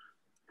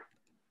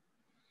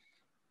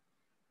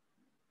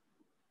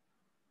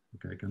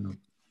 Okay, I cannot.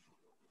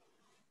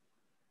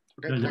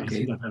 Okay, Yeah, thanks. I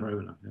see that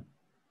regular. Yeah.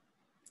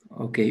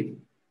 Okay,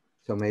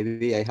 So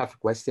maybe I have a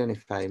question,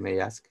 if I may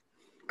ask.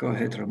 go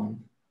ahead,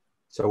 Ramon.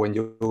 So when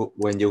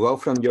you go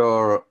from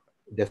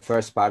the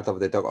first part of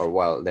the talk, or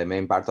well, the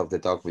main part of the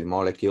talk with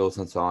molecules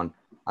and so on,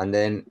 and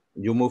then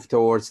you move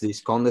towards these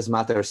condensed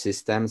matter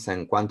systems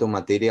and quantum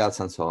materials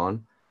and so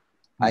on,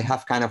 I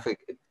have kind of a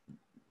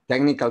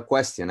technical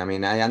question. I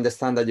mean, I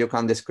understand that you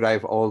can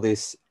describe all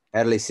these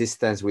early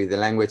systems with the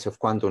language of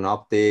quantum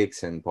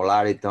optics and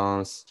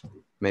polaritons,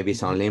 maybe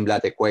some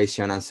Lindblad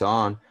equation and so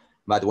on.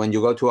 But when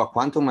you go to a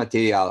quantum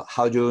material,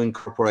 how do you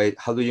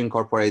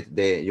incorporate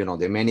the, you know,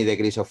 the many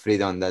degrees of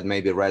freedom that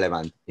may be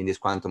relevant in this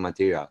quantum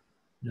material?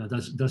 Yeah,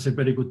 that's a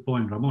very good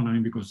point, Ramon. I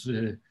mean, because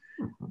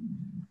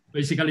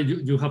basically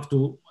you have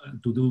to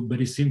do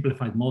very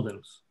simplified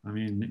models. I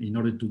mean, in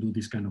order to do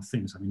these kind of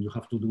things, I mean, you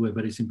have to do a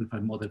very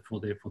simplified model for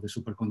the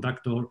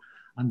superconductor,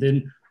 and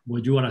then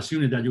what you are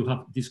assuming that you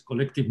have this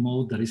collective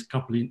mode that is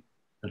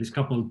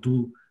coupled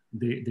to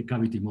the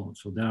cavity mode.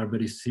 So they are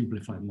very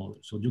simplified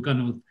models. So you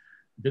cannot.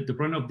 The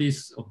point of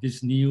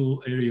this new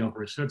area of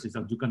research is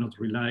that you cannot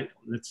rely,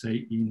 let's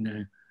say,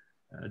 in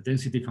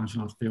density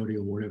functional theory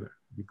or whatever,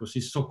 because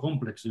it's so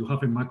complex. You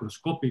have a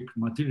macroscopic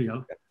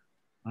material,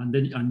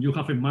 and you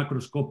have a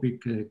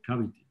macroscopic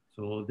cavity.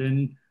 So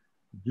then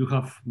you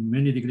have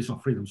many degrees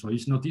of freedom. So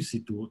it's not easy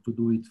to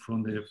do it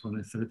from the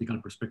theoretical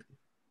perspective.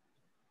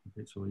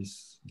 Okay, so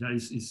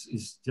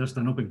it's just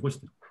an open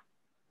question.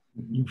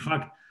 In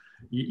fact,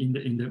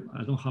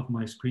 I don't have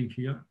my screen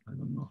here. I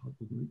don't know how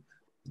to do it.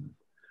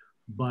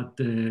 But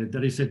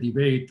there is a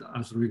debate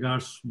as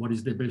regards what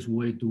is the best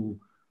way to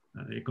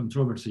a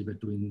controversy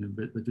between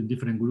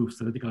different groups,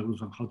 theoretical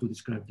groups, on how to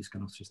describe this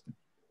kind of system.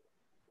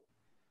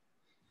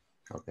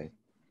 Okay.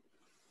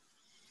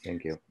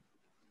 Thank you.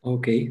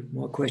 Okay,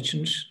 more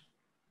questions?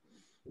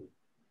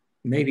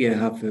 Maybe I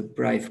have a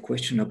brief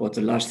question about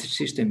the last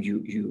system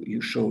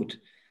you showed,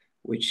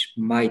 which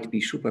might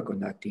be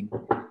superconducting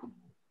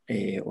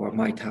or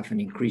might have an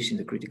increase in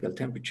the critical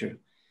temperature.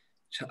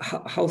 So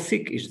how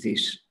thick is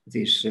this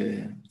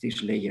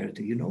layer?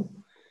 Do you know?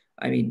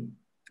 I mean,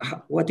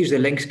 what is the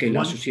length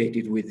scale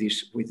associated with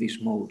these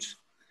modes?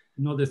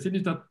 No, the thing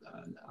is that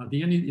at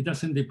the end it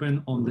doesn't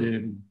depend on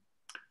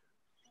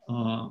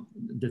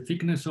the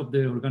thickness of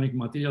the organic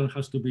material.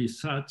 Has to be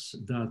such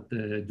that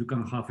you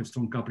can have a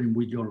strong coupling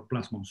with your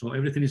plasmon. So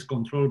everything is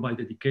controlled by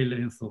the decay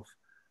length of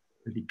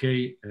the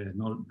decay,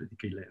 not the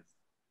decay length,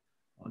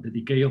 the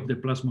decay of the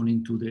plasmon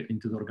into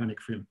the organic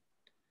film.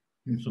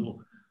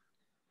 Mm-hmm.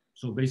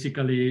 So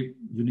basically,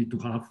 you need to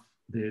have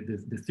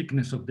the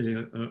thickness of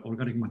the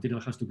organic material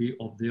has to be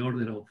of the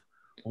order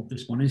of the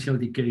exponential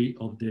decay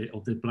of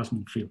the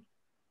plasmon film.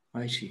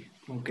 I see.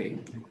 Okay.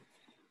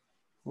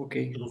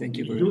 Okay. So thank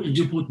you very much.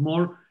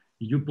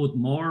 You put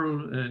more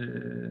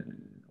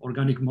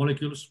organic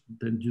molecules,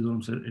 then you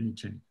don't see any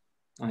change.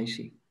 I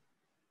see.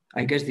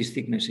 I guess this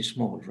thickness is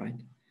small, right?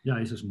 Yeah,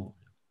 it's small.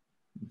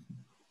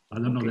 I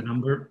don't know the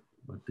number,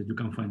 but you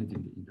can find it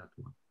in that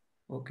one.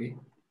 Okay.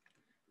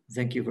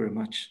 Thank you very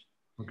much.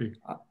 Okay.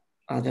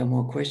 Are there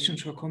more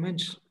questions or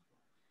comments?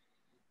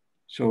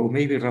 So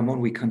maybe, Ramon,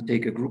 we can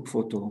take a group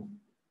photo.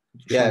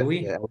 Shall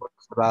we? Yeah,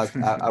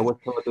 I was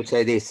about to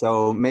say this.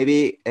 So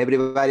maybe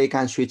everybody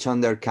can switch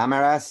on their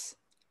cameras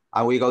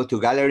and we go to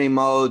gallery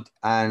mode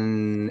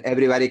and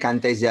everybody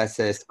can take just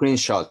a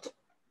screenshot,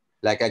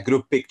 like a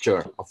group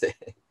picture of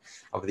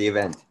the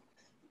event.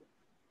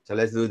 So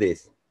let's do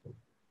this.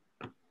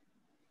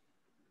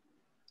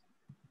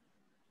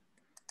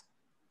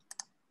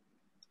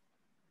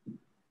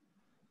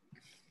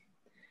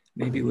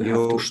 Maybe we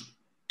have to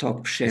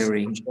stop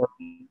sharing.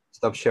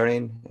 Stop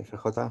sharing,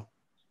 FJ.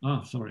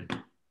 Oh, sorry.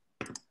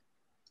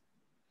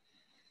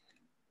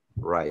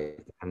 Right,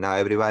 and now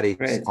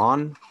everybody's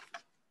on.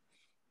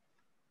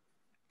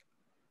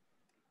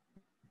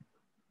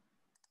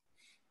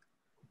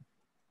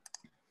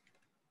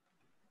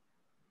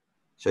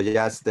 So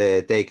just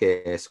take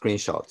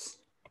screenshots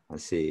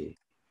and see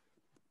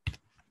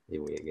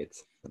if we get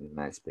a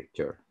nice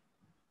picture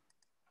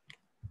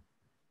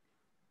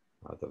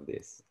out of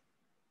this.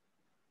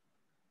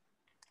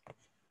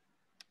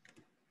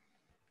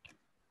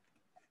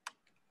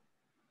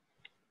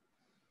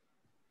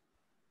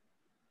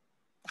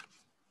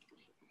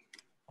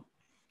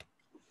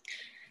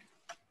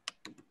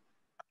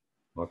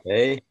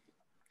 Okay.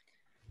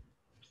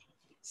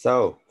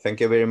 So thank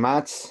you very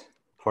much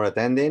for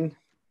attending.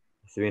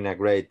 It's been a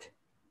great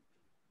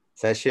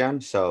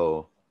session.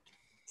 So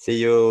see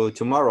you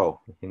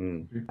tomorrow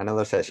in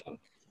another session.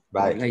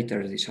 Bye. Or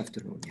later this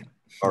afternoon. Yeah.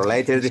 Or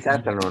later this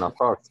afternoon, of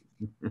course.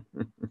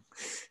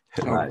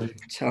 Bye.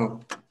 Ciao.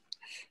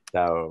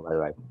 Ciao.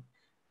 Bye-bye.